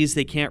legalities,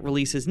 they can't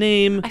release his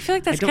name. I feel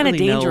like that's kind of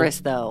dangerous,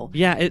 though.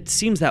 Yeah, it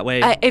seems that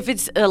way. If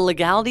it's a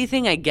legality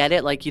thing, I get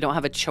it. Like, you don't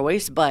have a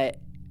choice, but,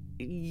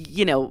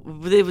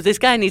 this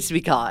guy needs to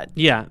be caught.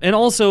 Yeah, and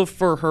also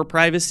for her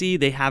privacy,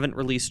 they haven't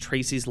released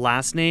Tracy's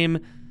last name,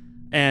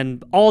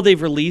 and all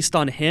they've released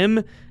on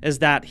him is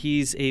that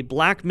he's a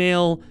black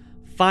male,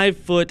 5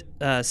 foot,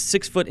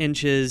 6 foot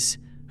inches,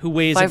 who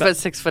weighs 5 foot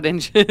 6 foot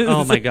inches.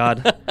 Oh my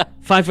God.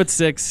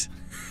 5'6",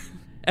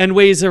 and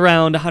weighs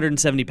around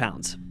 170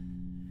 pounds.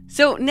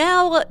 So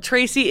now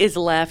Tracy is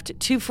left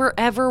to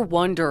forever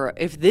wonder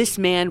if this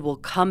man will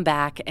come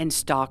back and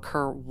stalk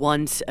her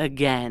once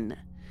again.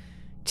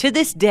 To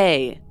this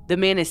day, the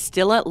man is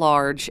still at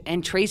large,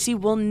 and Tracy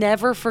will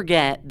never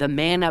forget the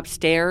man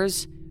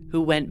upstairs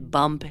who went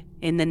bump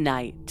in the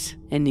night.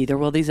 And neither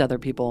will these other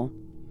people.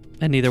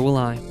 And neither will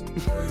I.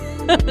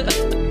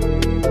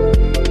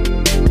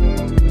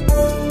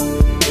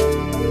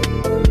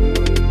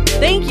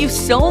 Thank you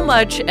so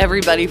much,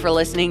 everybody, for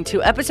listening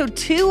to episode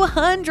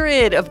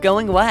 200 of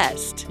Going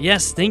West.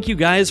 Yes, thank you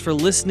guys for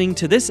listening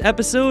to this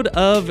episode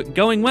of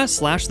Going West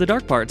 / The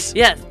Dark Parts.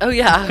 Yes. Oh,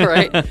 yeah,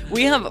 right.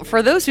 We have,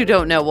 for those who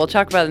don't know, we'll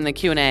talk about it in the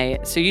Q&A.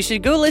 So you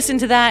should go listen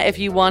to that if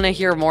you want to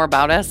hear more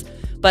about us.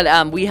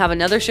 But we have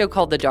another show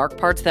called The Dark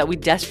Parts that we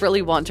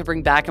desperately want to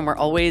bring back, and we're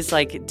always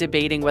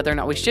debating whether or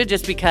not we should,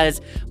 just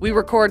because we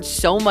record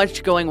so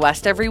much Going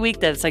West every week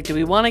that it's do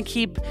we want to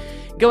keep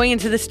going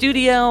into the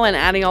studio and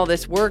adding all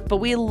this work? But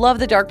we love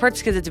The Dark Parts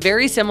because it's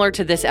very similar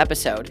to this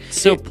episode.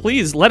 So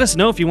please let us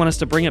know if you want us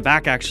to bring it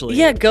back, actually.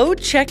 Yeah, go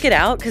check it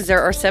out because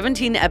there are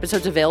 17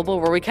 episodes available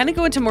where we kind of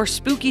go into more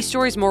spooky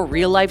stories, more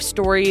real life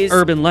stories.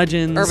 Urban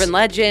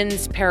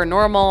legends,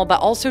 paranormal,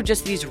 but also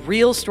just these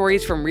real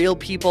stories from real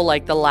people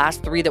like the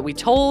last 3 that we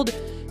told.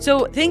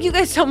 So thank you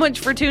guys so much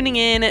for tuning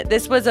in.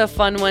 This was a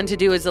fun one to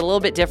do. It's a little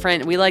bit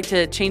different. We like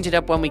to change it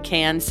up when we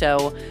can.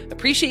 So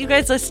appreciate you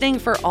guys listening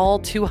for all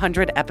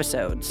 200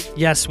 episodes.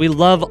 Yes, we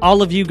love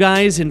all of you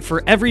guys. And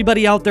for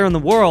everybody out there in the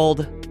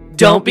world,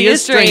 don't be a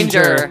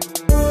stranger.